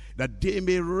 that they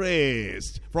may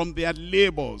rest from their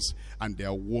labors, and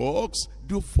their works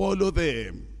do follow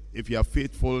them. If you are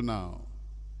faithful now,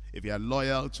 if you are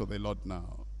loyal to the Lord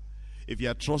now, if you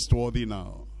are trustworthy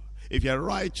now, if you are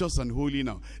righteous and holy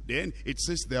now, then it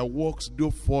says their works do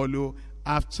follow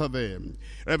after them.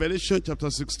 Revelation chapter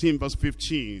 16, verse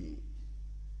 15.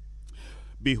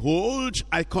 Behold,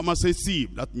 I come as a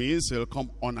thief. That means he'll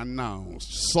come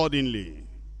unannounced, suddenly.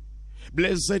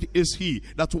 Blessed is he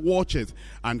that watcheth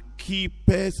and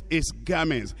keepeth his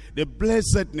garments. The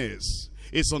blessedness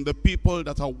is on the people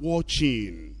that are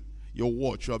watching. You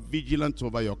watch, you are vigilant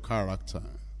over your character.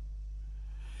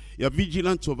 You are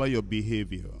vigilant over your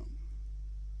behavior.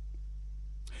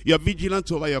 You are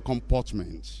vigilant over your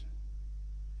comportment.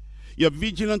 You are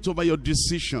vigilant over your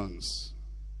decisions.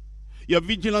 You are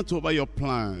vigilant over your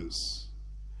plans.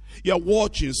 You are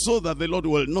watching so that the Lord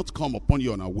will not come upon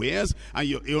you unawares, and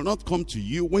he will not come to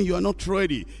you when you are not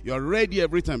ready. You are ready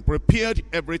every time, prepared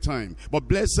every time. But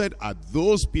blessed are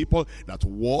those people that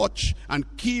watch and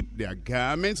keep their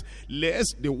garments,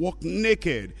 lest they walk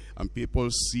naked and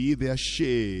people see their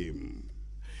shame.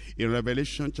 In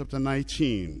Revelation chapter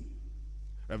 19,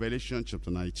 Revelation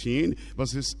chapter 19,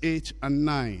 verses 8 and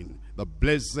 9, the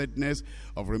blessedness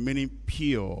of remaining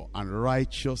pure and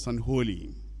righteous and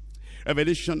holy.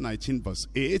 Revelation 19, verse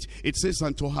 8, it says,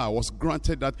 unto her was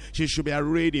granted that she should be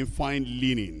arrayed in fine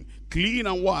linen, clean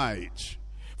and white.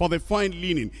 For the fine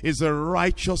linen is the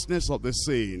righteousness of the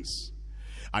saints.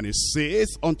 And it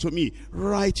says unto me,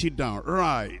 write it down,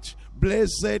 write,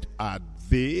 blessed are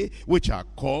they which are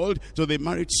called to the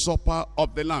marriage supper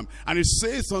of the Lamb. And it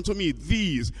says unto me,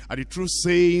 these are the true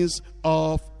sayings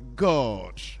of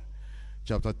God.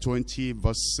 Chapter 20,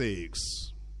 verse 6.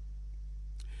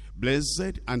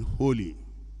 Blessed and holy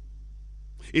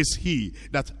is he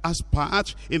that has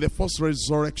part in the first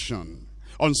resurrection.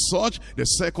 On such the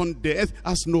second death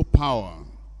has no power.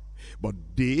 But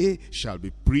they shall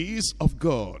be priests of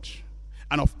God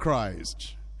and of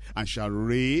Christ, and shall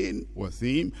reign with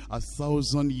him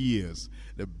 1,000 years.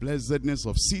 The blessedness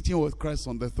of sitting with Christ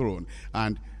on the throne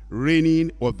and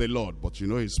reigning with the Lord. But you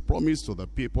know, his promise to the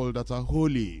people that are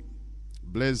holy.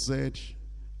 Blessed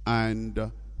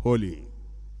and holy.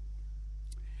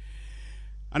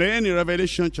 And then in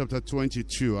Revelation chapter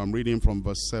 22, I'm reading from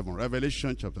verse 7.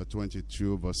 Revelation chapter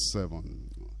 22, verse 7.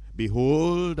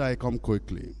 Behold, I come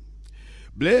quickly.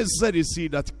 Blessed is he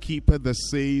that keepeth the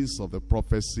sayings of the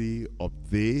prophecy of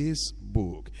this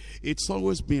book. It's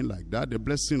always been like that. The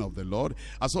blessing of the Lord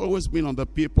has always been on the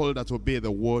people that obey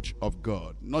the word of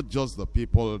God. Not just the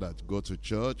people that go to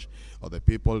church, or the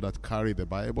people that carry the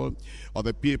Bible, or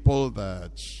the people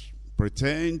that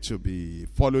pretend to be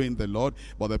following the Lord,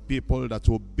 but the people that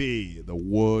obey the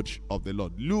word of the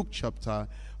Lord. Luke chapter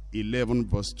 11,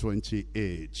 verse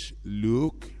 28.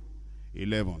 Luke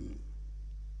 11.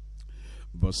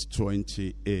 Verse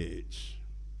 28.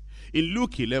 In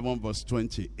Luke 11, verse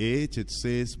 28, it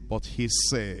says, but he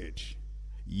said,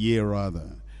 yea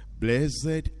rather,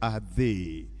 blessed are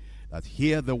they that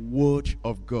hear the word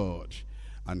of God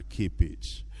and keep it.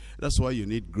 That's why you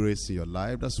need grace in your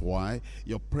life. That's why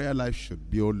your prayer life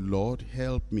should be, oh Lord,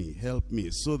 help me,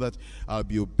 so that I'll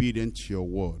be obedient to your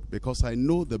word. Because I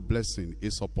know the blessing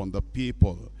is upon the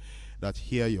people that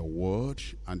hear your word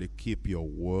and they keep your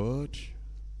word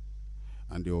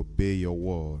and they obey your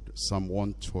word. Psalm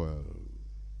 112.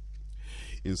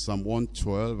 In Psalm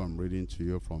 112, I'm reading to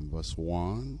you from verse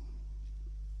 1.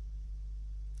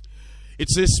 It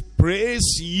says,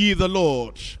 praise ye the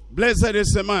Lord. Blessed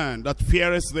is the man that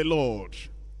feareth the Lord,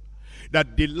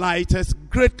 that delighteth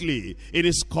greatly in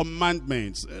his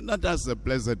commandments. That's the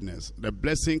blessedness. The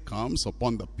blessing comes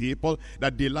upon the people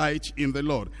that delight in the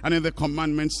Lord and in the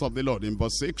commandments of the Lord. In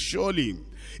verse 6, surely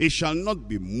it shall not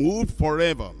be moved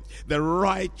forever. The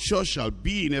righteous shall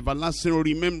be in everlasting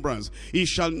remembrance. He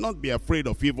shall not be afraid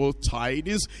of evil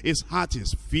tidings. His heart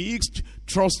is fixed,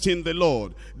 trusting the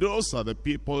Lord. Those are the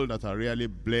people that are really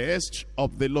blessed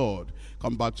of the Lord.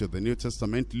 Come back to the New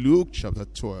Testament, Luke chapter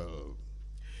 12.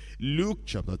 Luke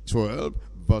chapter 12,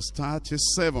 verse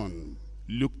 37.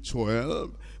 Luke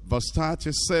 12, verse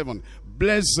 37.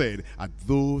 Blessed are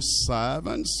those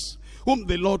servants whom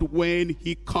the Lord, when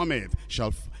he cometh,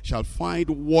 shall find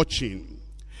watching.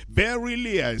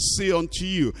 Verily I say unto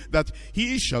you, that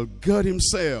he shall gird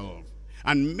himself,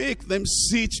 and make them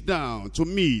sit down to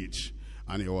meat,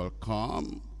 and he will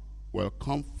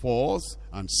come forth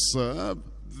and serve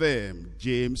them.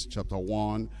 James chapter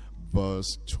 1,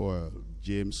 verse 12.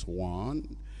 James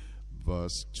 1,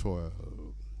 verse 12.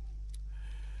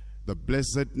 The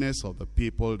blessedness of the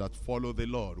people that follow the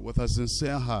Lord with a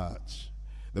sincere heart.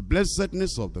 The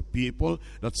blessedness of the people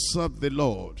that serve the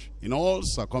Lord in all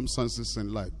circumstances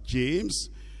in life. James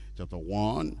chapter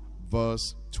 1,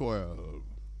 verse 12.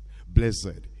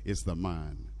 Blessed is the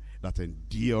man that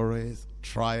endureth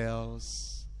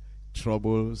trials,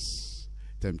 troubles,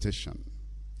 temptation.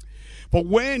 For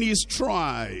when he is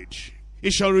tried,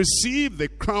 he shall receive the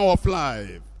crown of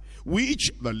life,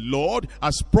 which the Lord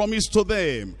has promised to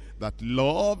them that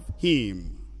love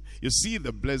him. You see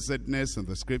the blessedness in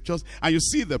the scriptures, and you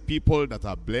see the people that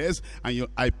are blessed, and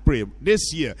I pray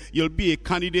this year you'll be a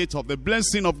candidate of the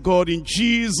blessing of God in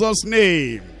Jesus'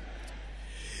 name.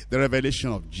 The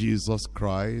revelation of Jesus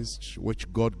Christ,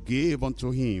 which God gave unto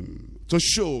him to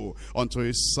show unto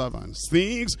his servants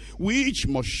things which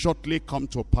must shortly come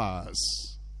to pass.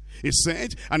 He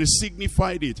said, and he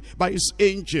signified it by his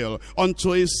angel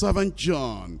unto his servant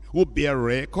John, who bear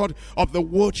record of the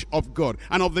word of God,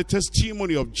 and of the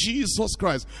testimony of Jesus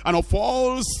Christ, and of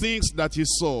all things that he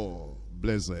saw.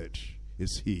 Blessed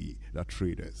is he that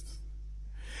readeth,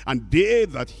 and they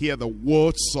that hear the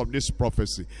words of this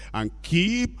prophecy, and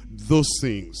keep those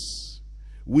things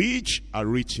which are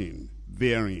written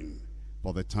therein,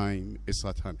 for the time is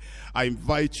at hand. I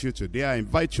invite you today, I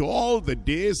invite you all the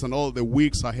days and all the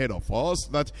weeks ahead of us,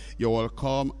 that you will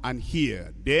come and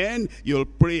hear. Then you'll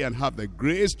pray and have the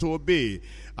grace to obey,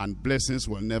 and blessings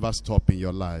will never stop in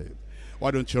your life. Why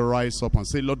don't you rise up and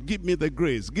say, Lord, give me the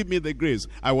grace, give me the grace.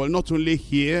 I will not only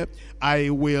hear,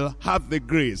 I will have the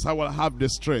grace, I will have the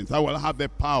strength, I will have the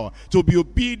power to be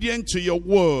obedient to your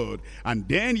word. And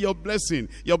then your blessing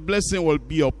will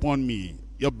be upon me.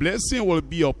 Your blessing will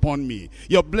be upon me.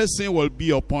 Your blessing will be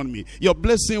upon me. Your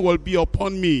blessing will be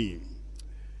upon me.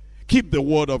 Keep the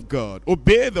word of God.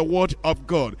 Obey the word of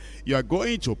God. You are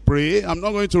going to pray. I'm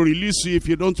not going to release you if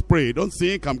you don't pray. Don't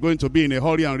think I'm going to be in a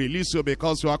hurry and release you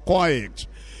because you are quiet.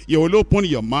 You will open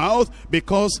your mouth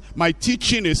because my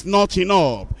teaching is not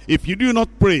enough. If you do not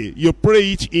pray, you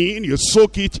pray it in, you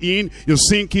soak it in, you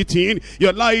sink it in, you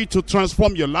allow it to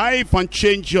transform your life and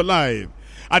change your life.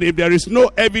 And if there is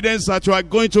no evidence that you are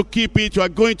going to keep it, you are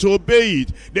going to obey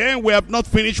it, then we have not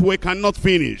finished, we cannot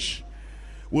finish.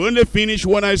 We only finish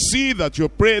when I see that you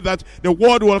pray that the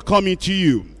word will come into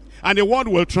you. And the word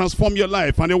will transform your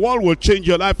life. And the word will change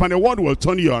your life. And the word will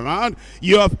turn you around.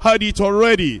 You have heard it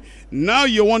already. Now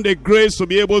you want the grace to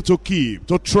be able to keep,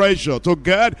 to treasure, to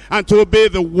guard, and to obey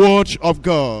the word of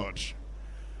God.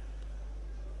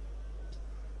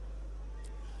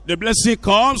 The blessing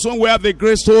comes when we have the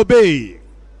grace to obey.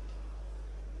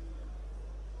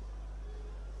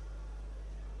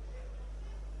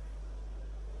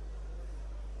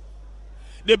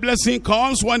 The blessing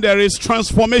comes when there is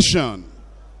transformation,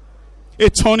 a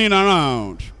turning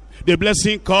around. The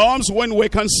blessing comes when we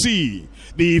can see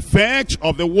the effect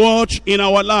of the word in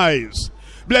our lives.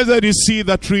 Blessed is he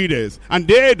that readeth, and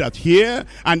they that hear,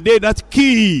 and they that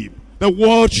keep the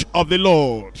word of the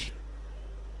Lord.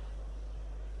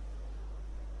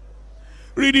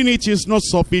 Reading it is not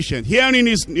sufficient. Hearing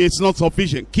it is not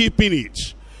sufficient. Keeping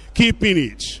it, keeping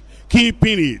it,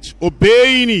 keeping it,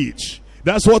 obeying it.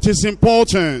 That's what is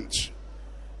important.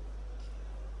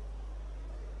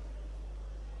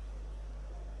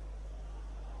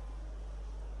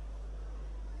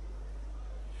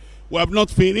 We have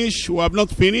not finished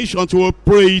until we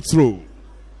pray it through.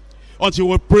 Until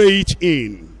we pray it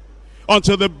in.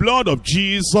 Until the blood of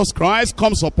Jesus Christ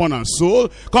comes upon our soul,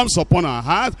 comes upon our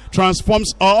heart,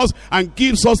 transforms us, and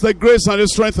gives us the grace and the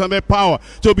strength and the power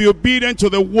to be obedient to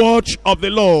the word of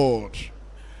the Lord.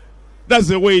 That's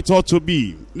the way it ought to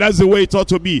be. That's the way it ought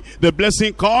to be. The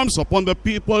blessing comes upon the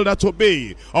people that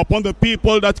obey, upon the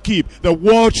people that keep the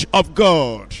word of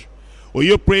God. Will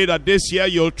you pray that this year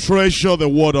you'll treasure the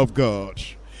word of God?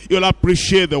 You'll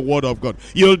appreciate the word of God.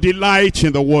 You'll delight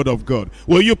in the word of God.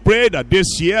 Will you pray that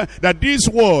this year, that this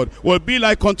word will be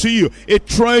like unto you a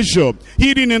treasure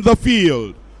hidden in the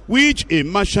field, which a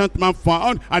merchant man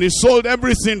found, and he sold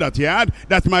everything that he had,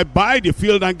 that he might buy the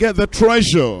field and get the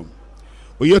treasure?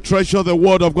 Will you treasure the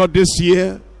word of God this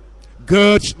year?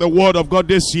 Gird the word of God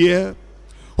this year.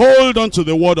 Hold on to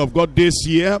the word of God this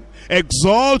year.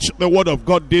 Exalt the word of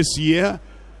God this year.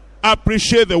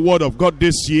 appreciate the word of God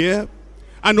this year,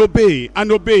 and obey,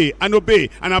 and obey, and obey,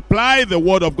 and apply the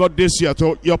word of God this year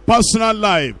to your personal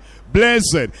life.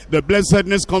 Blessed, the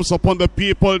blessedness comes upon the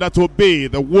people that obey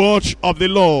the word of the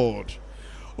Lord.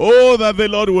 Oh, that the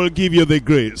Lord will give you the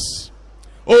grace.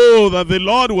 Oh, that the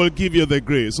Lord will give you the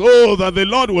grace. Oh, that the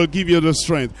Lord will give you the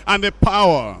strength and the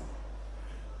power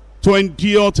to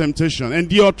endure temptation,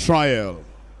 endure trial,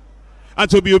 and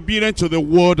to be obedient to the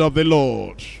word of the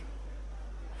Lord.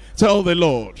 Tell the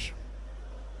Lord,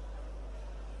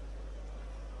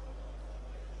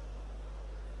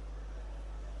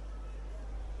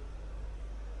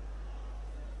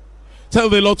 tell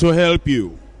the Lord to help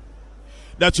you,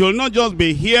 that you'll not just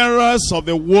be hearers of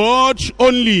the word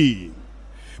only,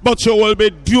 but you will be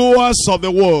doers of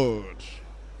the word.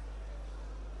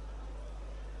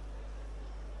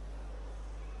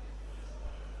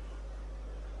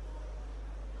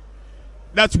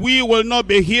 That we will not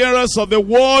be hearers of the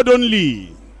word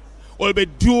only, will be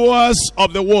doers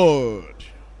of the word.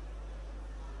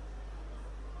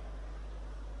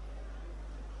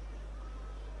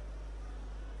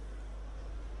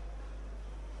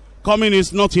 Coming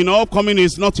is not enough, coming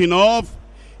is not enough.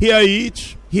 Hear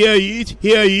it, hear it,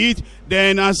 hear it.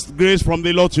 Then ask grace from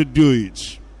the Lord to do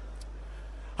it.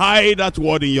 Hide that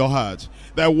word in your heart.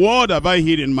 The word have I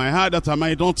hid in my heart, that I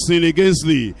might not sin against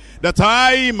thee. That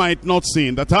I might not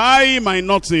sin, that I might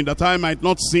not sin, that I might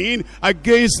not sin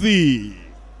against thee.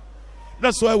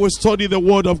 That's why we study the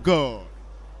word of God.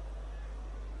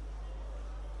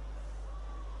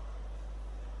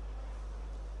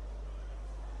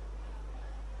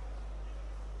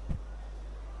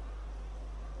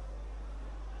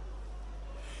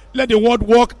 Let the word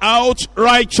work out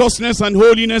righteousness and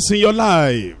holiness in your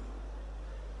life.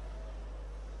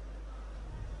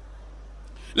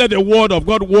 Let the word of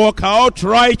God work out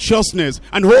righteousness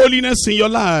and holiness in your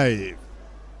life.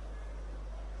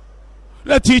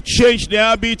 Let it change the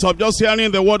habit of just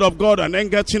hearing the word of God and then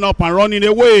getting up and running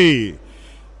away.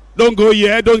 Don't go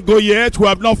yet, don't go yet, we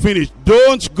have not finished.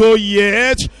 Don't go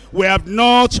yet, we have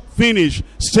not finished.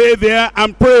 Stay there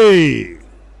and pray.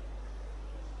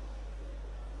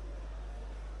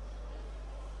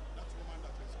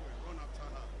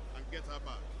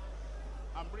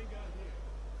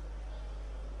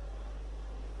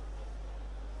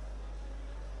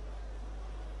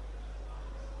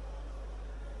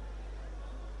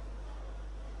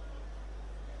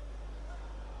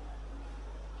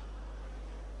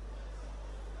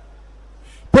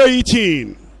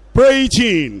 Pray it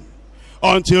in,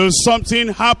 until something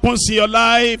happens in your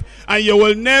life and you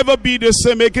will never be the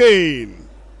same again.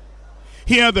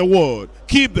 Hear the word,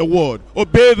 keep the word,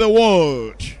 obey the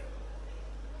word.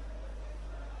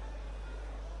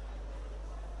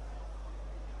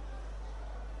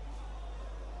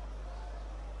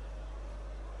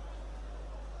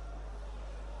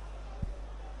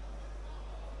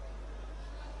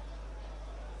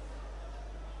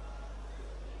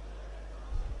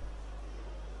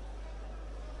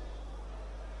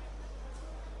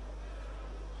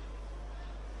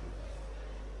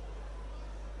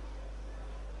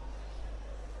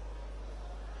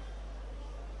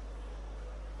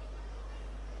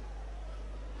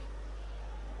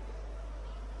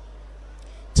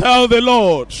 Tell the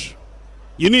Lord,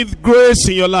 you need grace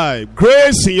in your life,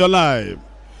 grace in your life,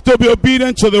 to be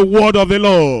obedient to the word of the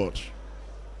Lord.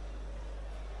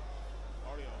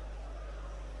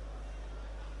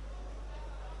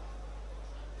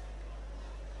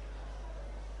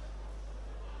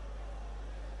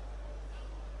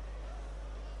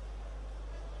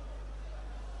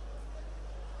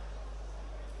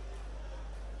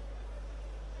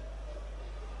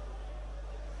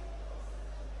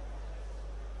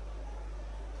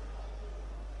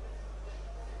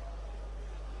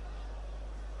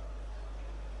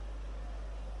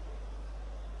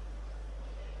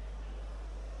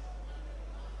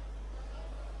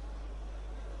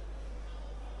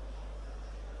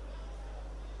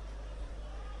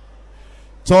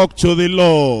 Talk to the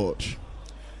Lord,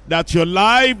 that your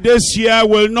life this year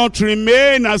will not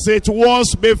remain as it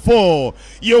was before.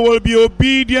 You will be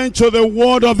obedient to the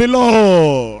word of the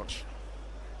Lord.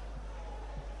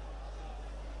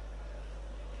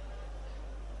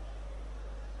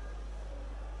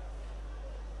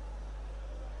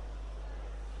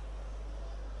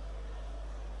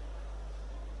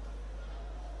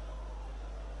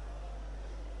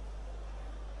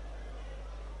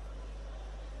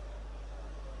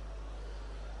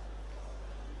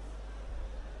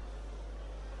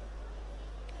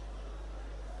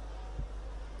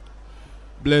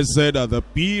 Blessed are the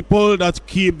people that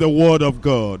keep the word of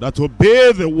God, that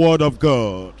obey the word of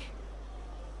God.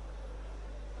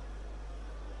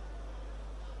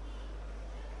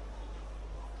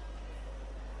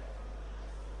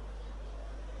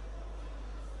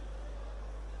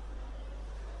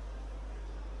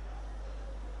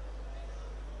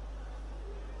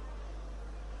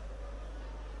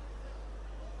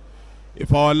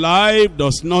 If our life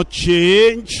does not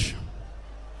change,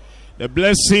 the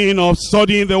blessing of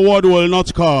studying the word will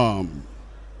not come.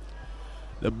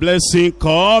 The blessing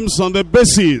comes on the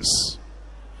basis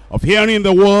of hearing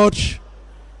the word,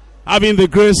 having the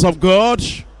grace of God,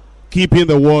 keeping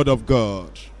the word of God.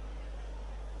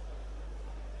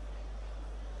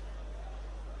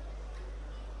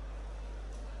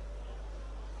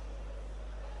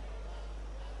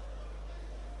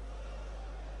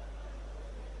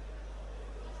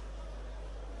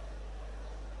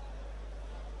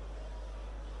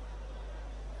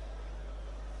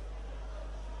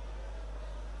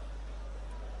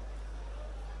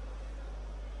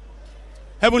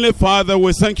 Heavenly Father,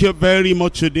 we thank you very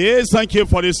much today. Thank you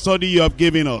for the study you have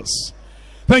given us.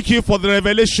 Thank you for the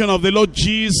revelation of the Lord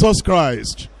Jesus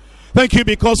Christ. Thank you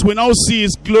because we now see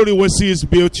his glory, we see his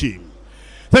beauty.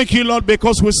 Thank you, Lord,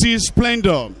 because we see his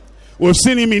splendor. We've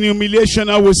seen him in humiliation,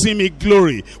 now we see him in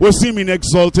glory. We see him in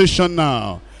exaltation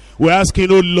now. We're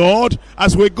asking, oh Lord,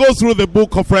 as we go through the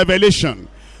book of Revelation,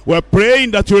 we're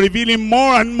praying that you reveal him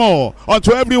more and more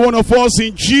unto every one of us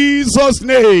in Jesus'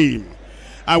 name.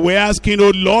 And we're asking,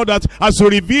 oh Lord, that as you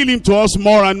reveal him to us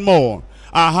more and more,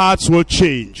 our hearts will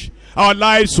change, our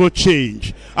lives will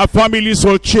change, our families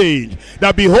will change.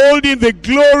 That beholding the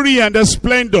glory and the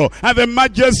splendor and the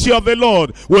majesty of the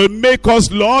Lord will make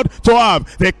us, Lord, to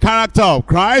have the character of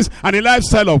Christ and the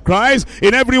lifestyle of Christ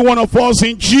in every one of us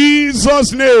in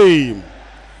Jesus' name.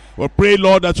 We pray,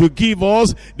 Lord, that you give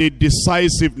us the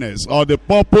decisiveness or the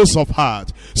purpose of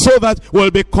heart, so that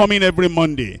we'll be coming every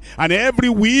Monday. And every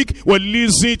week we'll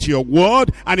listen to your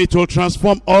word, and it will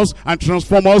transform us until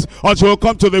we'll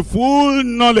come to the full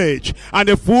knowledge and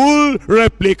the full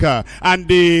replica and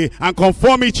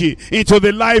conformity into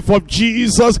the life of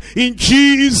Jesus in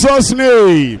Jesus'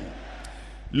 name.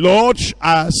 Lord,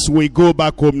 as we go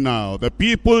back home now, the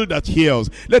people that hear us,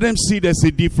 let them see there's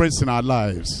a difference in our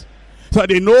lives. So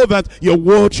they know that your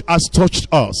word has touched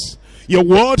us. Your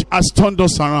word has turned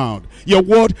us around. Your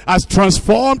word has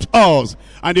transformed us.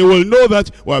 And they will know that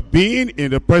we're being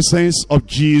in the presence of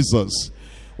Jesus.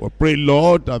 We pray,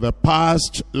 Lord, that the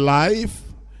past life,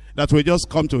 that we just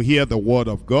come to hear the word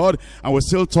of God, and we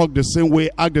still talk the same way,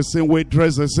 act the same way,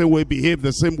 dress the same way, behave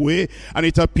the same way, and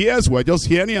it appears we're just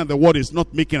hearing and the word is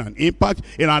not making an impact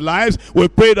in our lives. We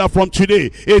pray that from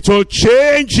today, it will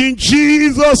change in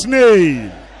Jesus'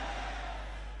 name.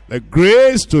 The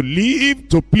grace to live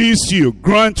to please you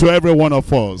grant to every one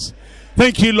of us.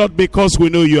 Thank you, Lord, because we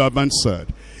know you have answered.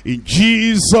 In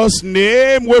Jesus'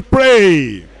 name we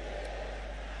pray.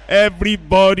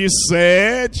 Everybody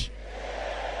said,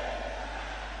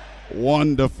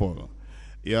 wonderful.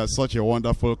 You are such a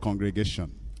wonderful congregation.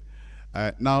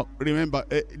 Now, remember,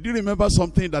 do you remember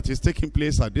something that is taking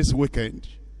place at this weekend?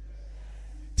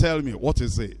 Tell me, what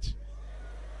is it?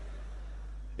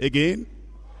 Again?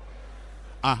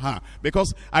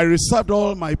 Because I reserved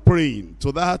all my praying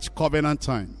to that covenant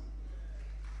time.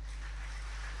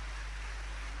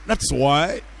 That's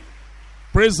why,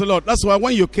 praise the Lord, that's why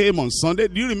when you came on Sunday,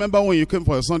 do you remember when you came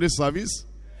for a Sunday service?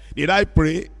 Did I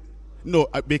pray? No,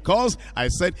 because I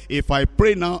said, if I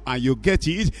pray now and you get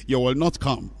it, you will not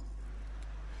come.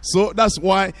 So that's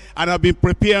why, and I've been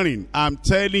preparing. I'm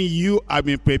telling you, I've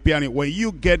been preparing. When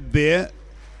you get there,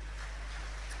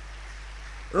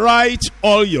 write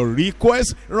all your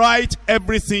requests, write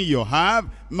everything you have.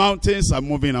 Mountains are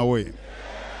moving away.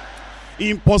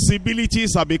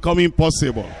 Impossibilities are becoming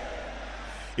possible.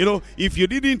 You know, if you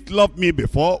didn't love me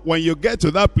before, when you get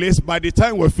to that place, by the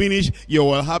time we finish, you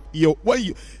will have you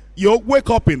wake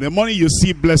up in the morning, you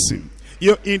see blessing.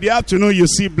 In the afternoon, you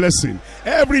see blessing.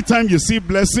 Every time you see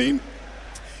blessing,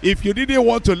 if you didn't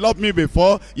want to love me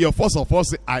before, you first of all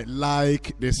say, I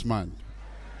like this man.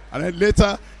 And then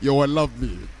later, you will love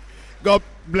me. God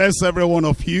bless every one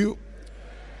of you.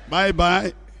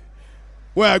 Bye-bye.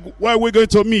 Where are we going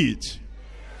to meet?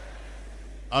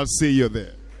 I'll see you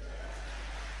there.